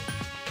enemy.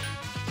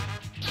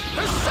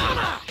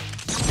 Persona!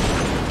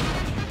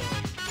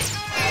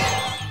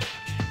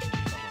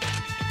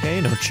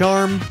 Okay, no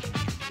charm.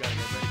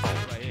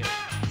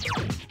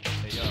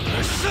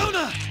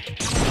 Persona!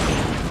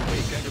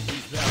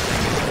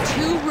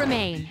 2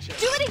 remain.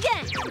 Do it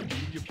again!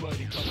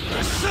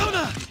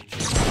 Persona!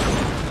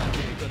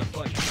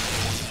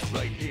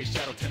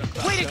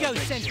 Way to go,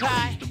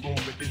 Senpai!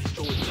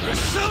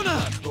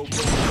 Persona!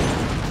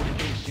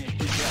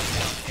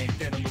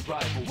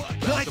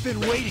 I've been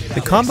waiting.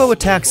 The combo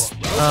attacks,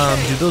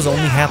 do those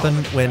only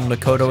happen when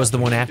Makoto is the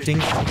one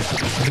acting? I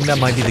think that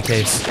might be the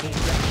case.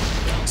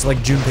 So like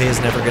Junpei is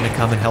never gonna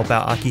come and help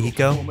out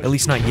Akihiko? At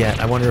least not yet.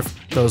 I wonder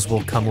if those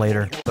will come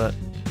later, but...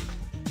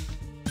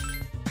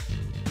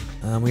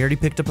 we already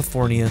picked up a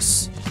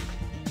Fornius.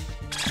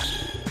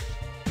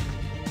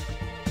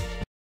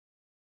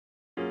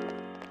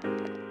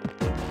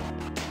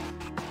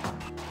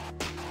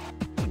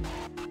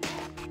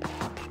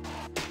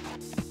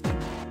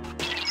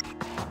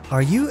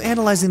 Are you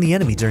analyzing the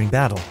enemy during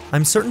battle?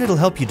 I'm certain it'll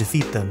help you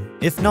defeat them.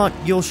 If not,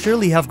 you'll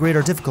surely have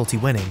greater difficulty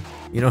winning.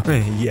 You know,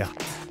 yeah,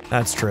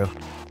 that's true.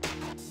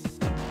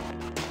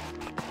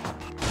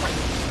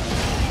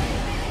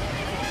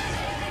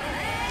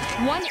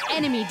 One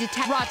enemy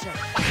detect. Roger.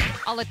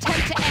 I'll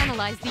attempt to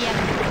analyze the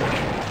enemy.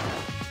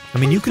 I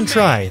mean, you can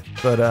try,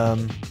 but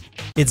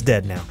it's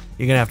dead now.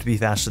 You're gonna have to be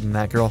faster than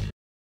that, girl.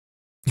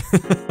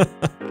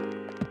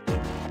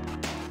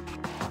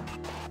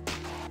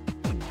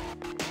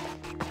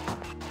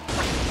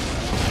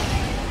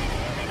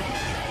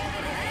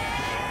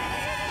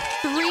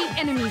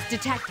 Enemies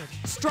detected.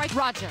 Strike.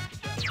 Roger.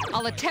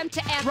 I'll attempt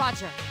to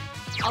Roger.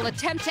 I'll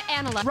attempt to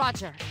analyze.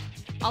 Roger.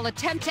 I'll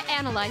attempt to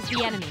analyze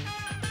the enemy.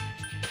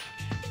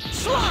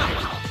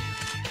 Slide!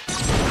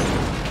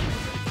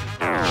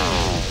 3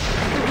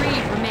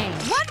 remain.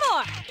 One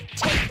more!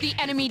 Take the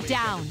enemy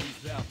down.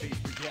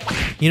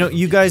 You know,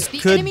 you guys The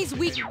could enemy's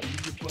weak.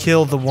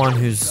 kill the one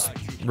who's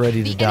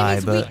ready to The die,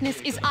 enemy's but...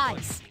 weakness is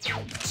ice.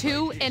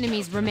 2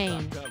 enemies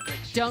remain.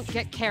 Don't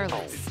get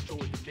careless.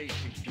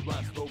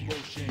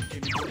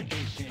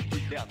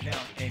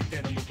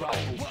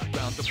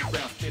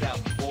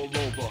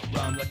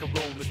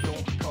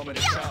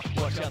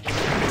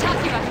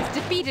 Takira has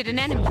defeated an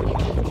enemy.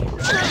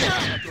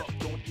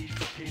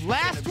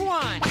 Last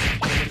one!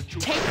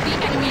 Take the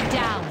enemy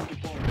down.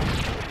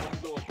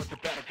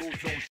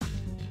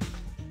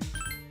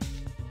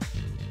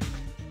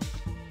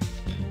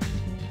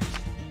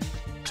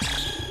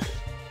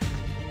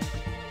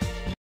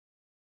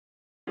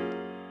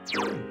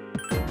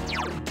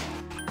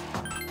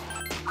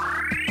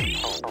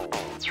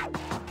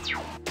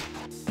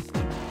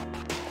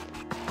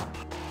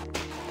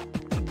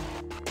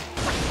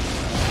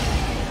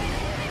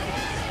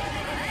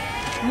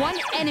 One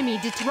enemy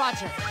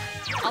Roger.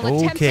 I'll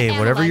attempt to Okay,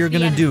 whatever analyze you're the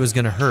gonna enemy. do is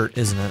gonna hurt,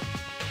 isn't it?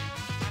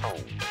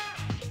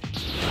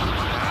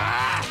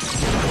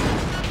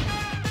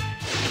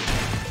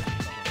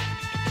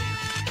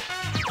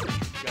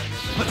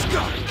 Let's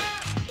go!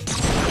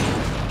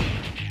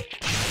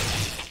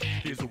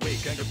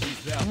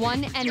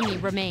 One enemy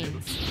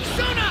remains.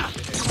 Persona!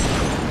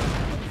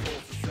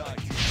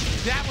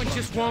 That one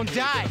just won't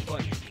die.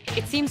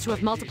 It seems to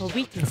have multiple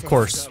weaknesses. Of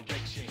course.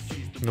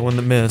 The one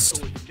that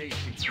missed.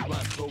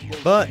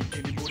 But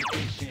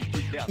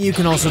you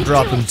can also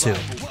drop him too.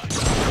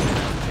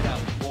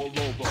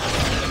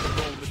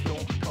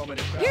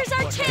 Here's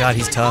our chance. God,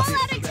 he's tough. All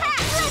out attack.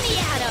 Let me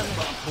at him.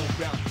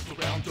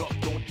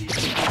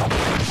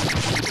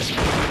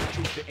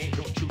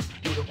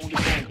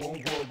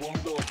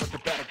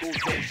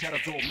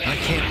 I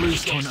can't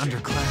lose to an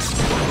underclassman.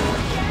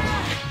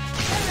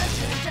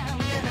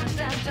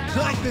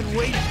 I've been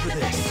waiting for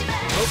this.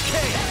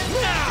 Okay,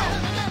 now!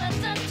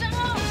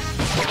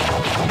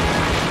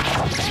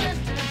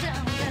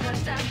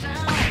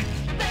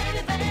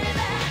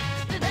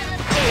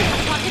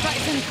 Takira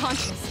is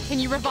unconscious. Can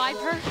you revive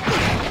her?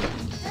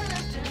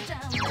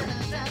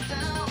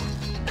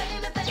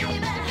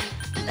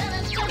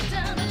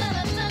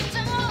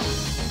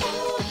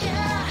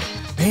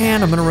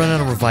 Man, I'm gonna run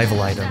out of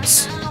revival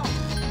items.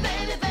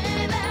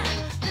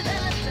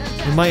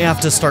 We might have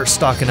to start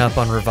stocking up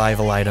on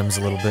revival items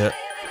a little bit.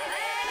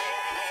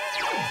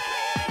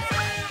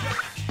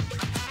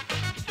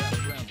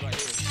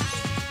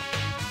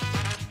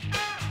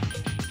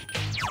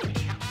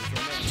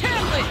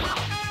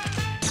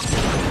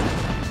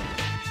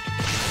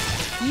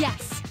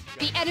 Yes.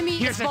 The enemy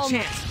Here's is a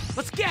vulnerable. chance.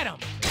 Let's get him!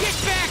 Get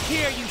back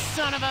here, you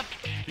son of a...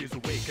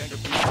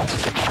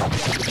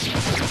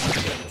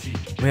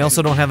 We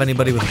also don't have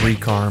anybody with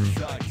recarm.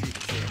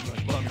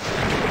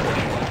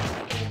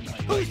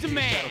 Who's the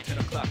man?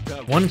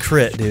 One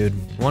crit, dude.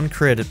 One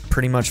crit at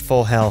pretty much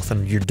full health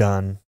and you're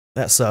done.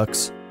 That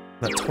sucks.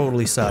 That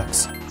totally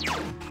sucks.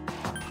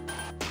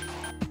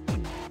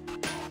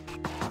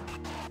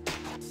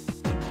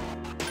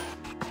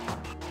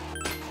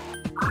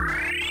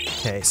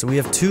 Okay, so we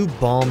have 2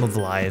 Balm of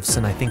Lives,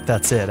 and I think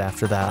that's it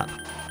after that.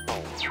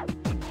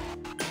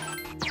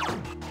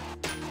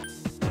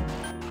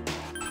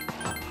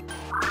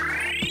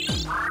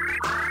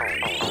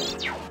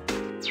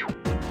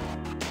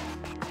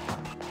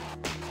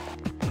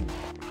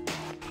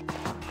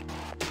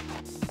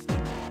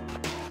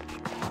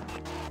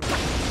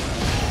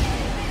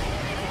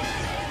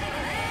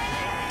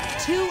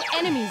 Two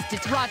enemies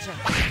Roger.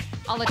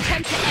 I'll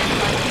attempt to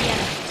analyze the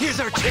enemy. Here's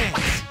our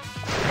chance.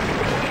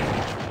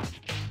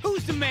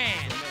 a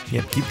man.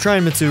 Yep, keep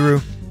trying,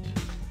 Mitsuru.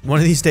 One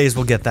of these days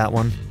we'll get that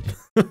one.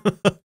 There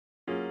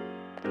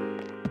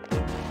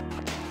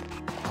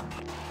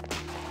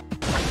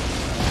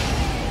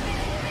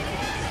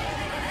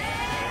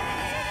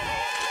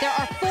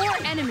are 4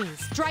 enemies.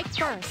 Strike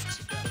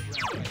first.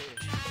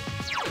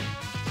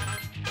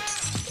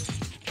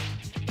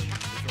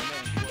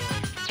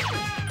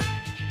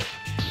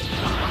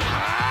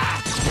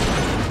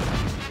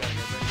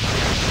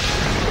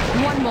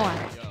 One more.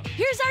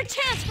 Here's our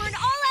chance for an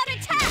all-out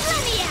attack!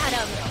 Let me at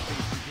him!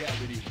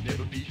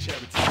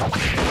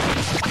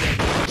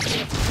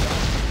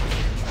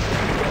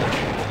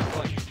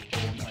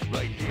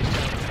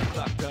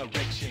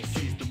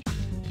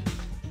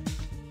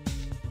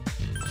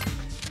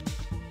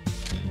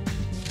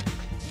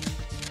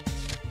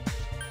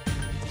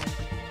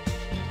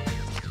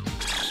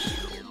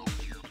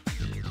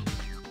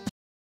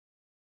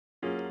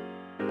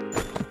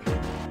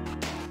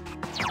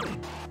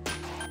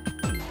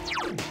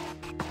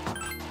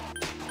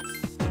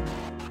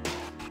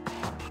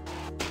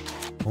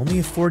 Only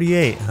a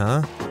 48,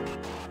 huh?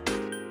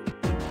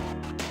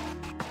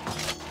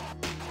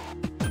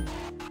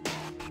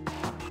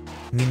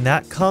 I mean,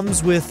 that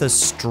comes with a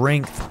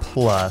strength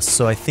plus,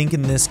 so I think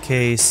in this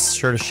case,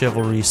 Shirt of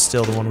Chivalry is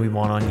still the one we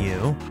want on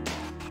you.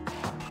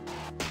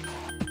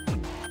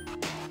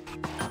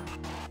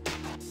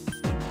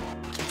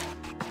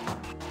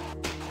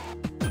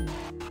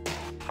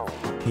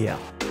 Yeah.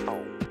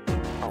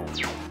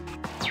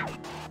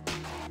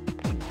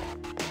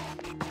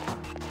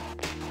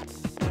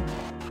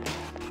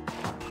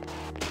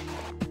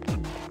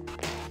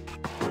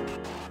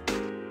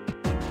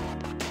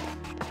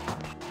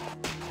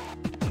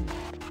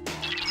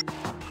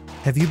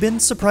 Have you been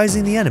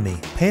surprising the enemy?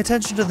 Pay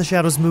attention to the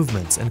shadow's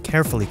movements and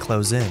carefully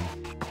close in.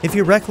 If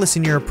you're reckless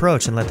in your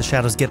approach and let the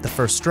shadows get the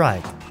first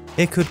strike,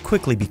 it could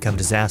quickly become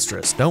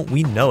disastrous. Don't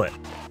we know it?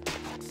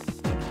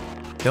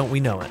 Don't we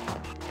know it?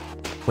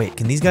 Wait,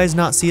 can these guys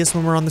not see us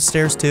when we're on the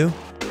stairs too?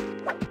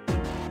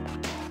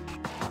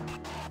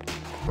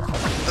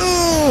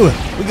 Ooh!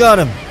 We got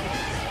him!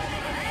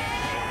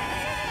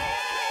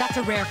 That's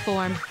a rare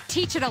form.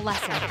 Teach it a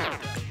lesson.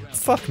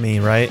 Fuck me,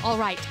 right? All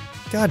right.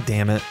 God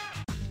damn it.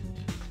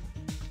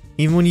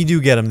 Even when you do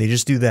get them, they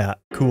just do that.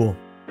 Cool.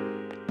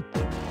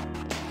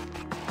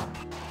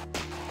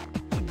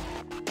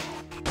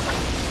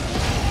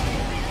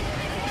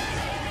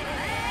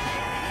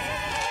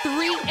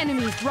 Three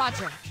enemies,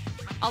 Roger.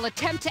 I'll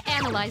attempt to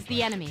analyze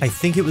the enemy. I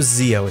think it was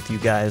Zio with you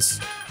guys.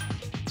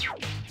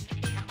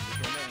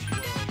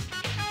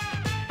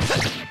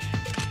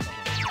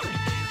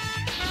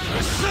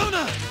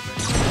 Persona!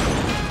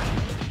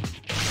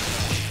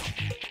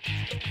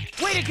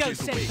 Way to go,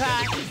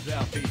 Senpai!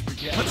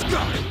 Let's go!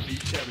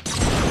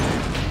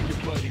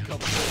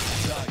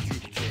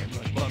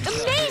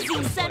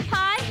 Amazing,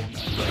 Senpai!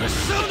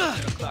 Persona!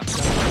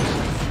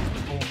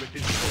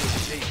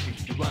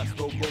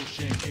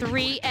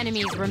 3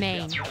 enemies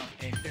remain.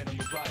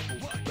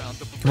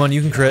 Come on,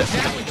 you can crit.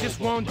 That one just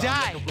won't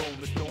die!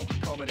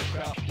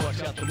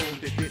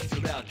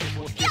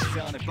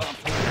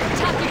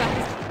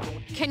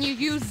 Talking can you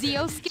use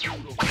Zio skill?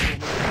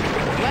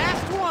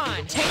 Last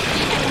one! Take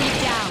the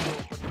enemy down.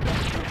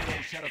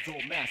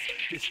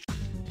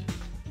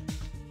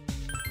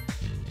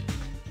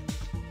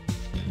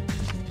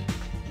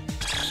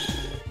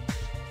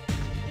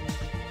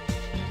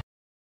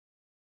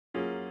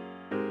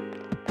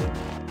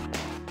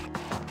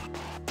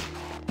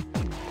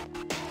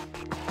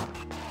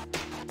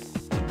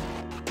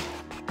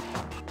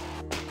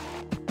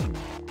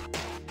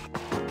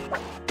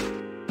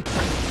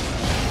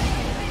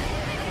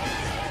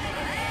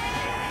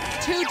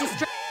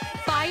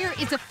 Fire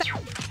is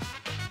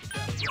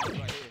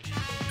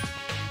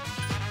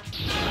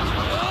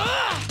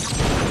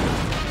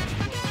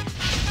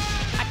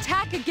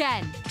Attack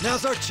again.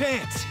 Now's our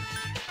chance.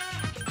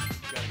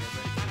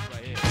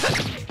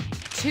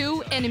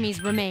 2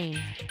 enemies remain.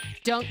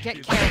 Don't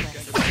get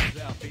careless.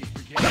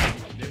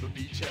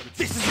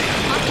 This is it.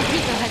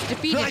 Akihiko has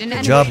defeated an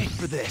enemy. Job.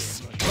 For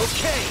this.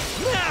 Okay,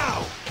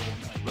 now!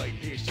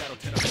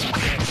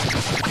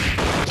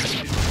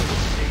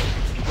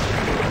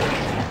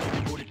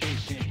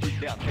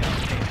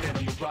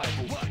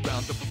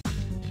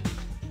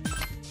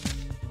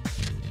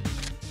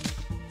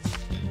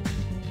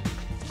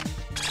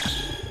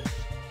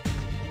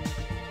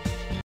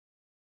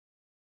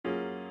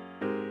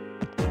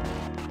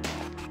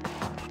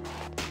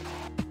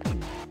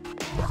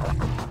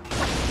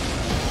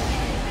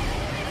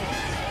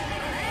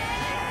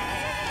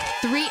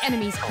 Three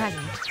enemies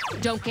present.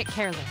 Don't get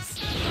careless.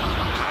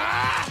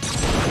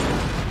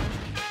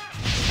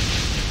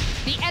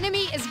 The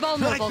enemy is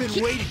vulnerable. I've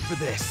been waiting for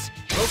this.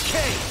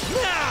 Okay,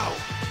 now!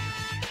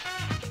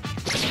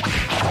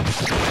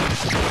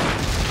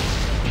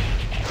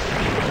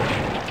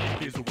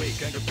 Here's a way,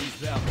 anger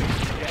breathes out,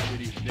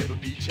 reality, never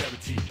be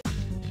charity.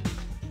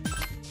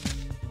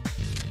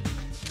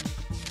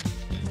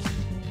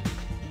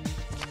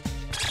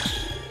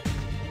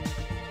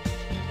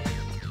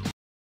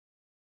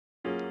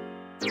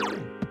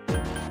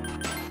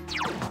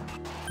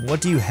 What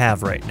do you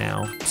have right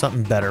now?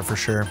 Something better for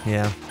sure,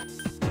 yeah.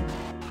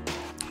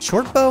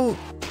 Short bow?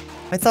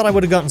 I thought I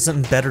would have gotten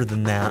something better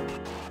than that.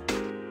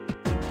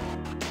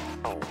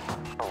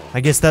 I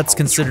guess that's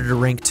considered a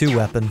rank 2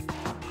 weapon,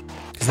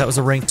 because that was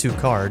a rank 2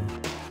 card.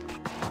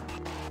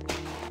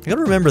 I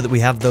gotta remember that we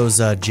have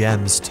those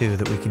gems too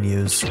that we can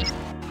use.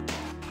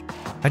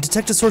 I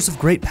detect a source of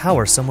great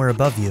power somewhere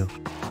above you,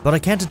 but I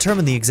can't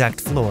determine the exact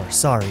floor,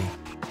 sorry.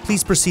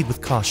 Please proceed with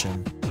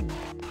caution.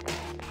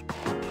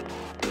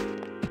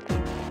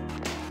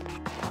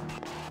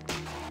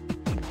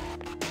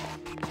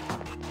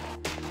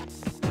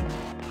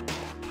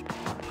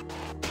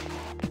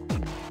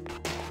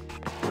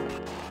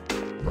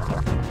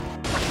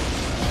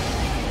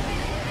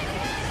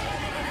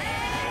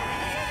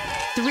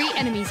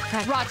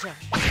 Roger.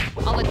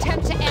 I'll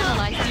attempt to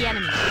analyze the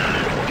enemy.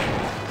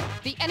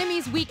 The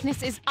enemy's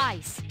weakness is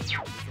ice.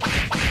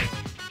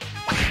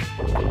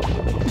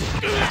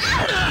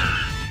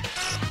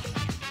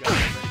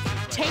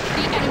 Take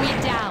the enemy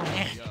down.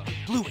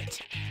 Blew it.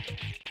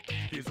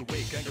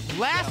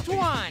 Last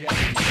one.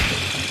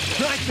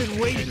 I've been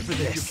waiting for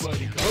this.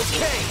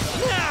 Okay,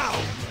 now.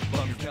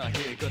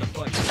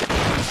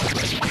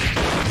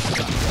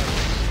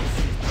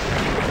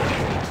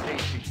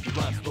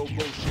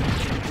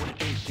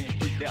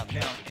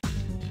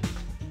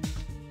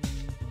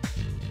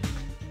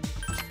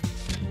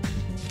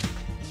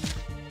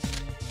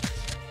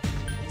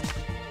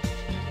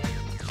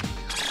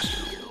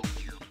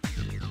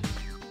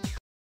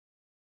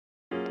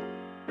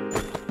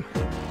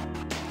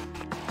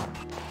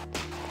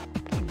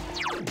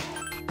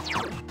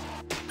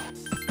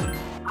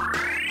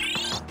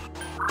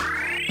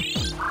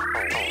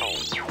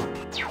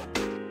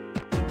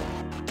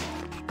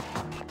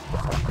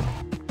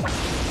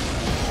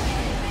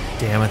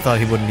 Damn, I thought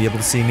he wouldn't be able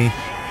to see me.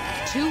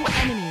 2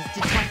 enemies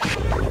detected.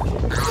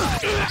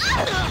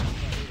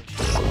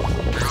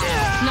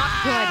 Not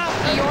good.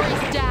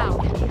 Iori's down.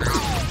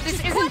 This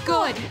isn't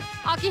good.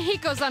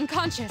 Akihiko's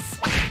unconscious.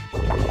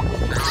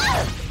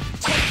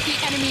 Take the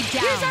enemy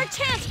down. Here's our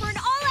chance for an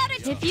all-out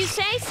attack. If you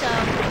say so.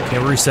 Okay,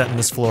 we're resetting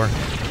this floor.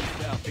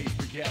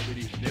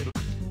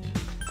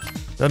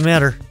 Doesn't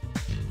matter.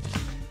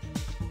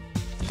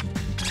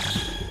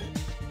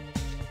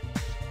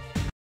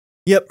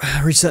 Yep,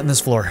 resetting this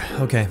floor.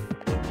 Okay.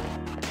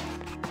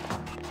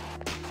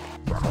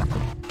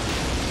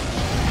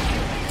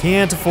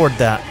 Can't afford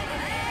that.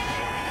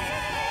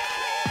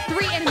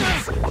 3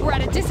 enemies. We're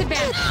at a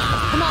disadvantage.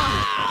 Come on,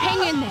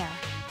 hang in there.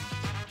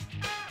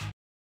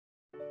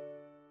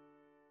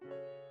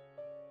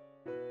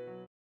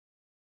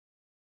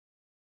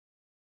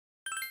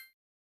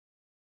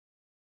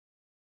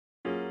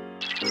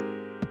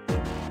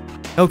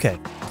 Okay.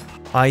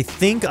 I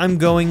think I'm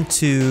going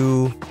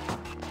to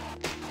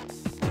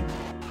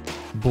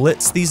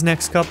blitz these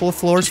next couple of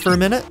floors for a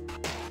minute.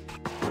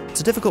 It's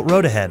a difficult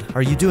road ahead.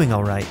 Are you doing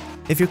all right?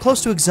 If you're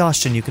close to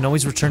exhaustion, you can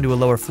always return to a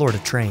lower floor to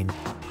train.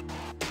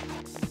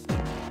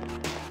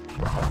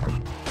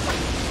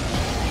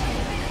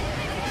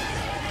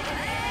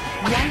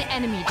 One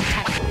enemy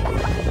detected.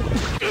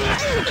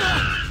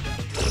 I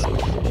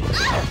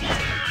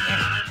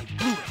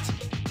blew it.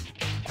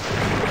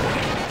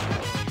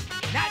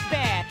 Not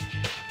bad.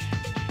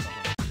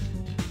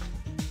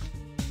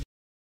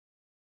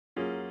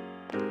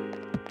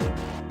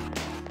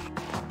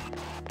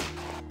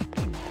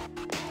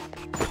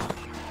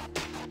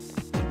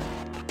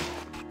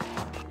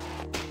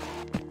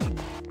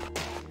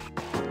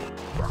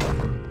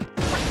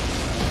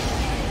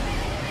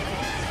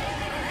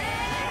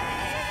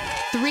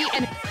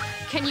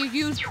 Can you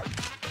use...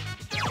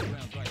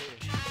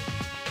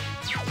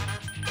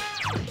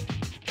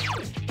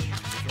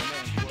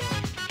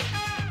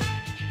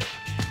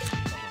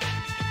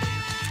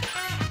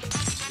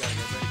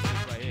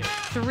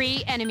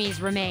 Three enemies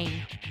remain.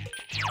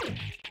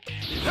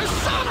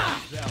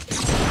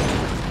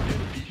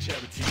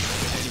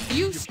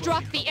 You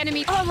struck the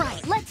enemy. All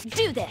right, let's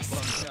do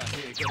this.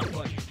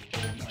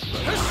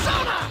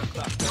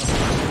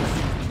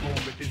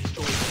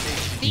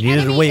 You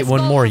needed to wait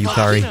one more,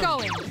 Yukari.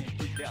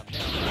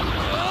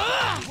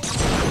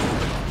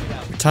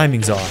 Your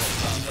timing's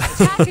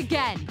off. Attack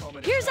again.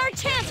 Here's our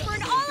chance for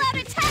an all-out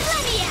attack.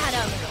 Let me at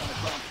him.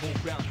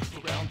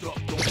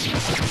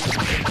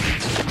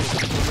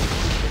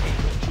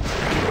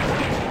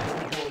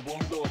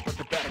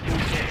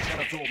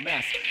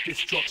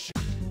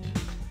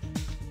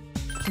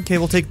 Okay,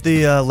 we'll take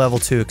the level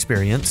 2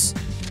 experience.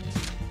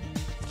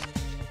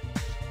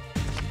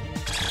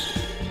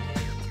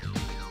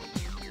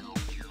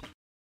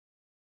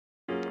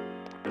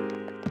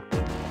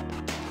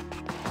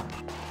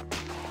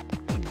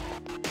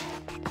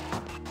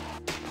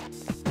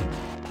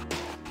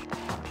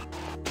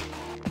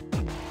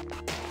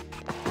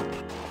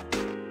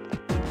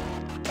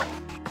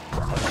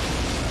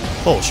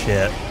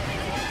 Bullshit.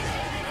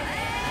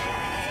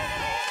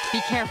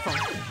 Be careful.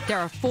 There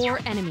are 4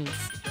 enemies.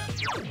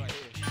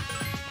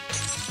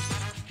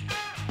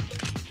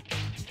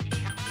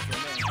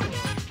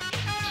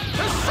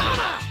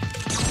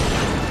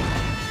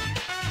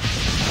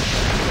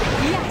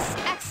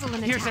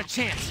 on Here's attack. a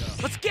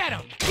chance. Let's get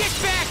him. Get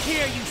back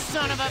here, you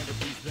son of a...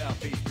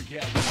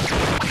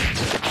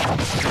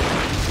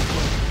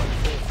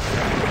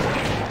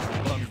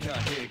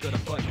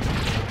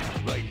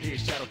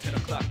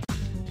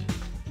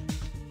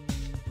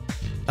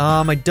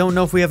 I don't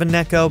know if we have a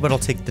Neko, but I'll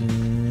take the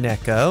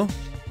Neko.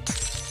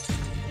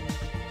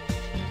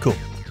 Cool.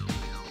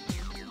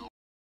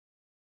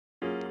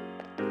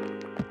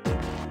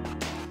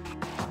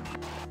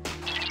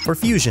 For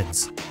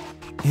fusions.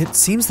 It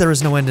seems there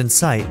is no end in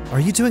sight. Are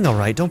you doing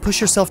alright? Don't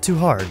push yourself too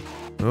hard.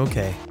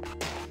 Okay.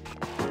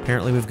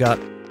 Apparently we've got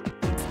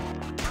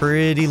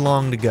pretty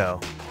long to go.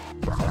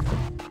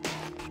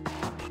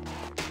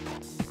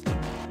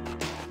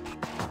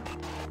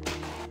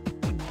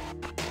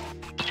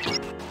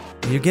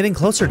 You're getting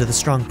closer to the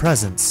strong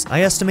presence.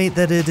 I estimate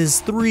that it is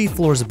 3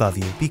 floors above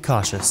you. Be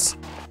cautious.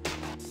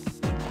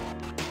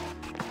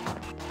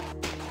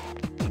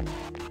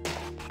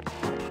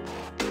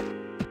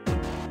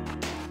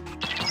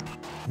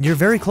 You're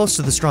very close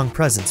to the strong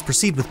presence.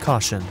 Proceed with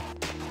caution.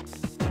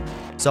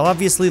 So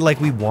obviously,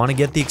 like, we want to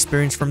get the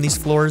experience from these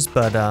floors,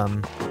 but,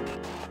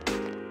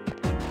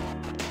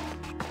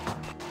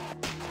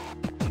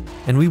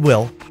 and we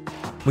will.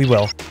 We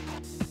will.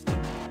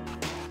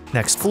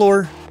 Next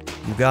floor.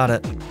 You got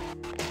it.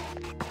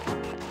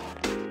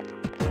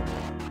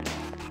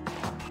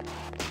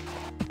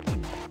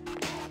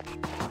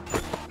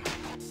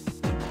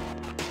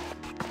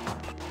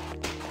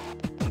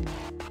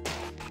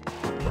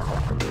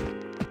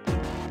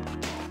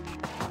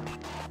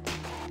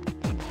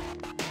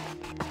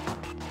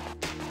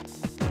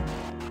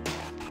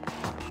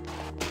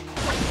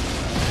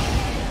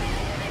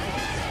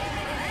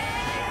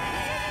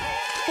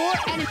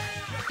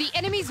 The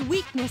enemy's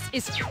weakness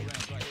is...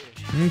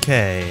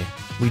 Okay.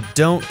 We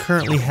don't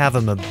currently have a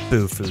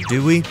Mabufu,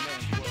 do we?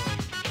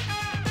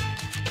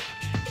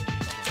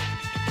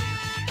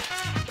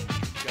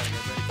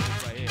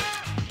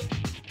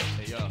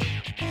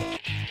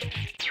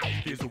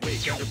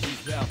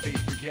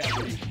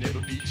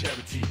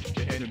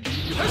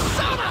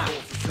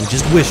 We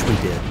just wish we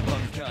did.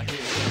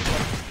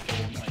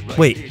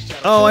 Wait.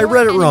 Oh, I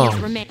read it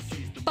wrong.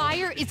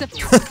 Fire is a...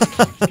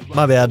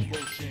 My bad.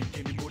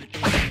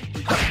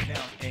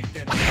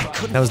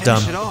 That was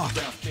dumb.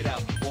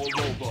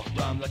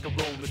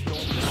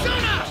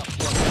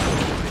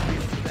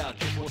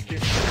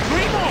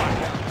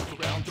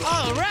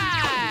 All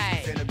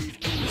right!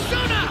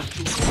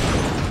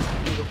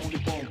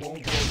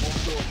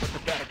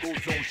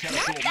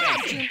 Not bad,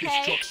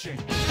 Junpei.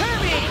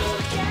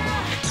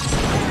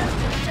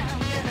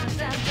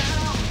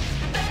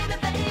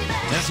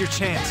 That's your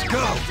chance.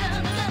 Go!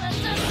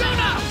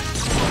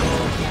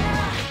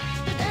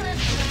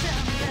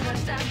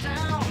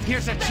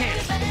 Here's a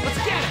chance. Let's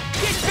get him!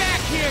 Get back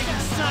here, you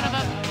son of a...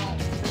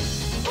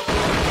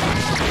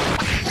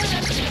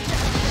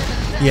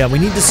 Yeah, we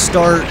need to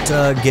start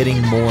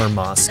getting more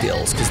Ma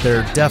skills, because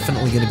they're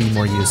definitely going to be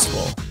more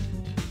useful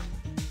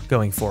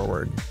going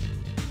forward.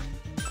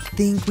 I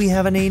think we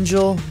have an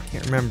angel.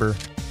 Can't remember.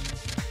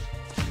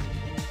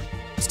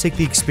 Let's take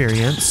the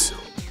experience.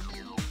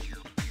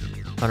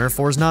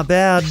 104 is not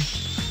bad.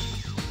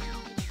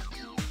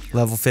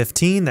 Level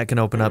 15, that can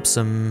open up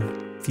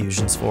some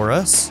fusions for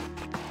us.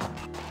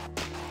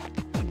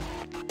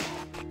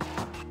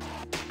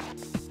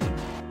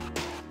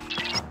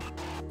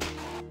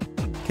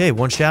 Okay,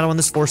 1 shadow on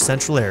this 4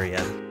 central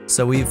area.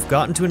 So we've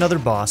gotten to another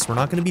boss. We're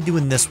not going to be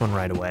doing this one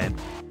right away.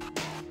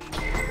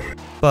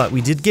 But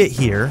we did get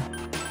here.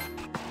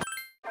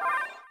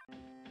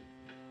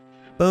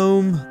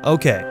 Boom.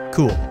 Okay,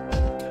 cool.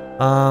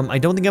 I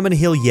don't think I'm going to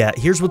heal yet.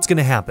 Here's what's going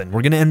to happen.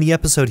 We're going to end the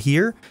episode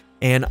here,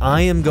 and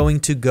I am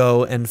going to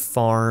go and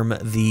farm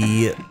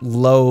the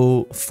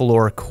low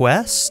floor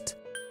quest.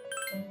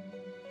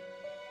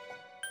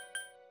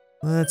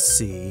 Let's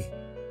see.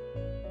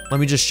 Let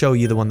me just show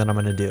you the one that I'm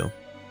going to do.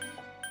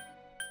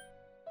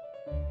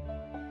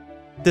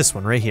 This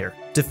one right here.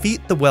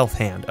 Defeat the Wealth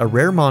Hand, a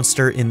rare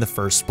monster in the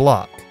first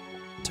block,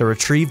 to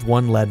retrieve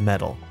 1 lead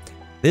medal.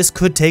 This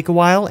could take a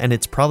while, and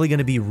it's probably going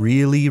to be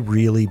really,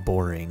 really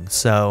boring.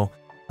 So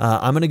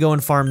I'm going to go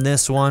and farm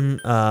this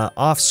one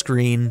off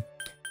screen,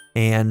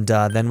 and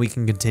then we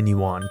can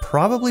continue on.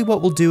 Probably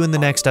what we'll do in the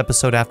next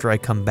episode after I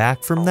come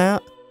back from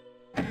that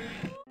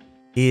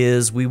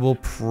is we will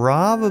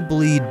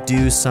probably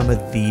do some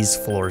of these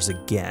floors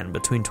again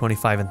between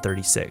 25 and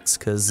 36,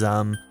 because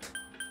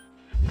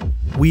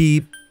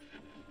we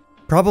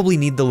probably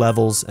need the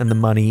levels and the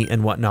money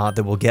and whatnot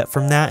that we'll get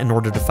from that in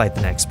order to fight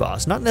the next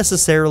boss. Not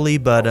necessarily,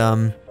 but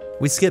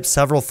we skipped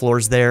several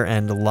floors there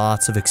and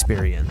lots of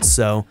experience,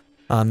 so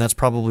that's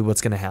probably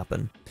what's going to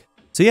happen.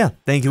 So yeah,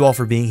 thank you all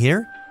for being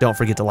here. Don't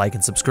forget to like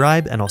and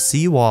subscribe, and I'll see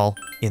you all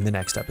in the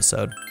next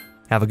episode.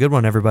 Have a good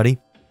one, everybody.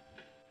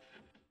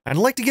 I'd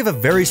like to give a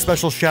very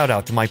special shout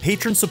out to my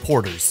patron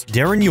supporters: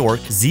 Darren York,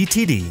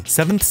 ZTD,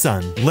 7th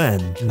Son,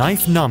 Len,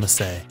 Knife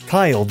Namaste,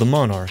 Kyle the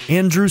Monarch,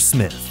 Andrew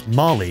Smith,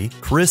 Molly,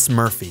 Chris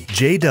Murphy,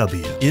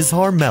 JW,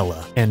 Izhar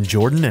Mella, and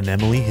Jordan and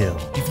Emily Hill.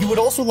 If you would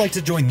also like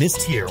to join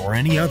this tier or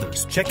any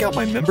others, check out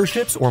my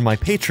memberships or my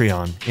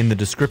Patreon in the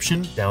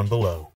description down below.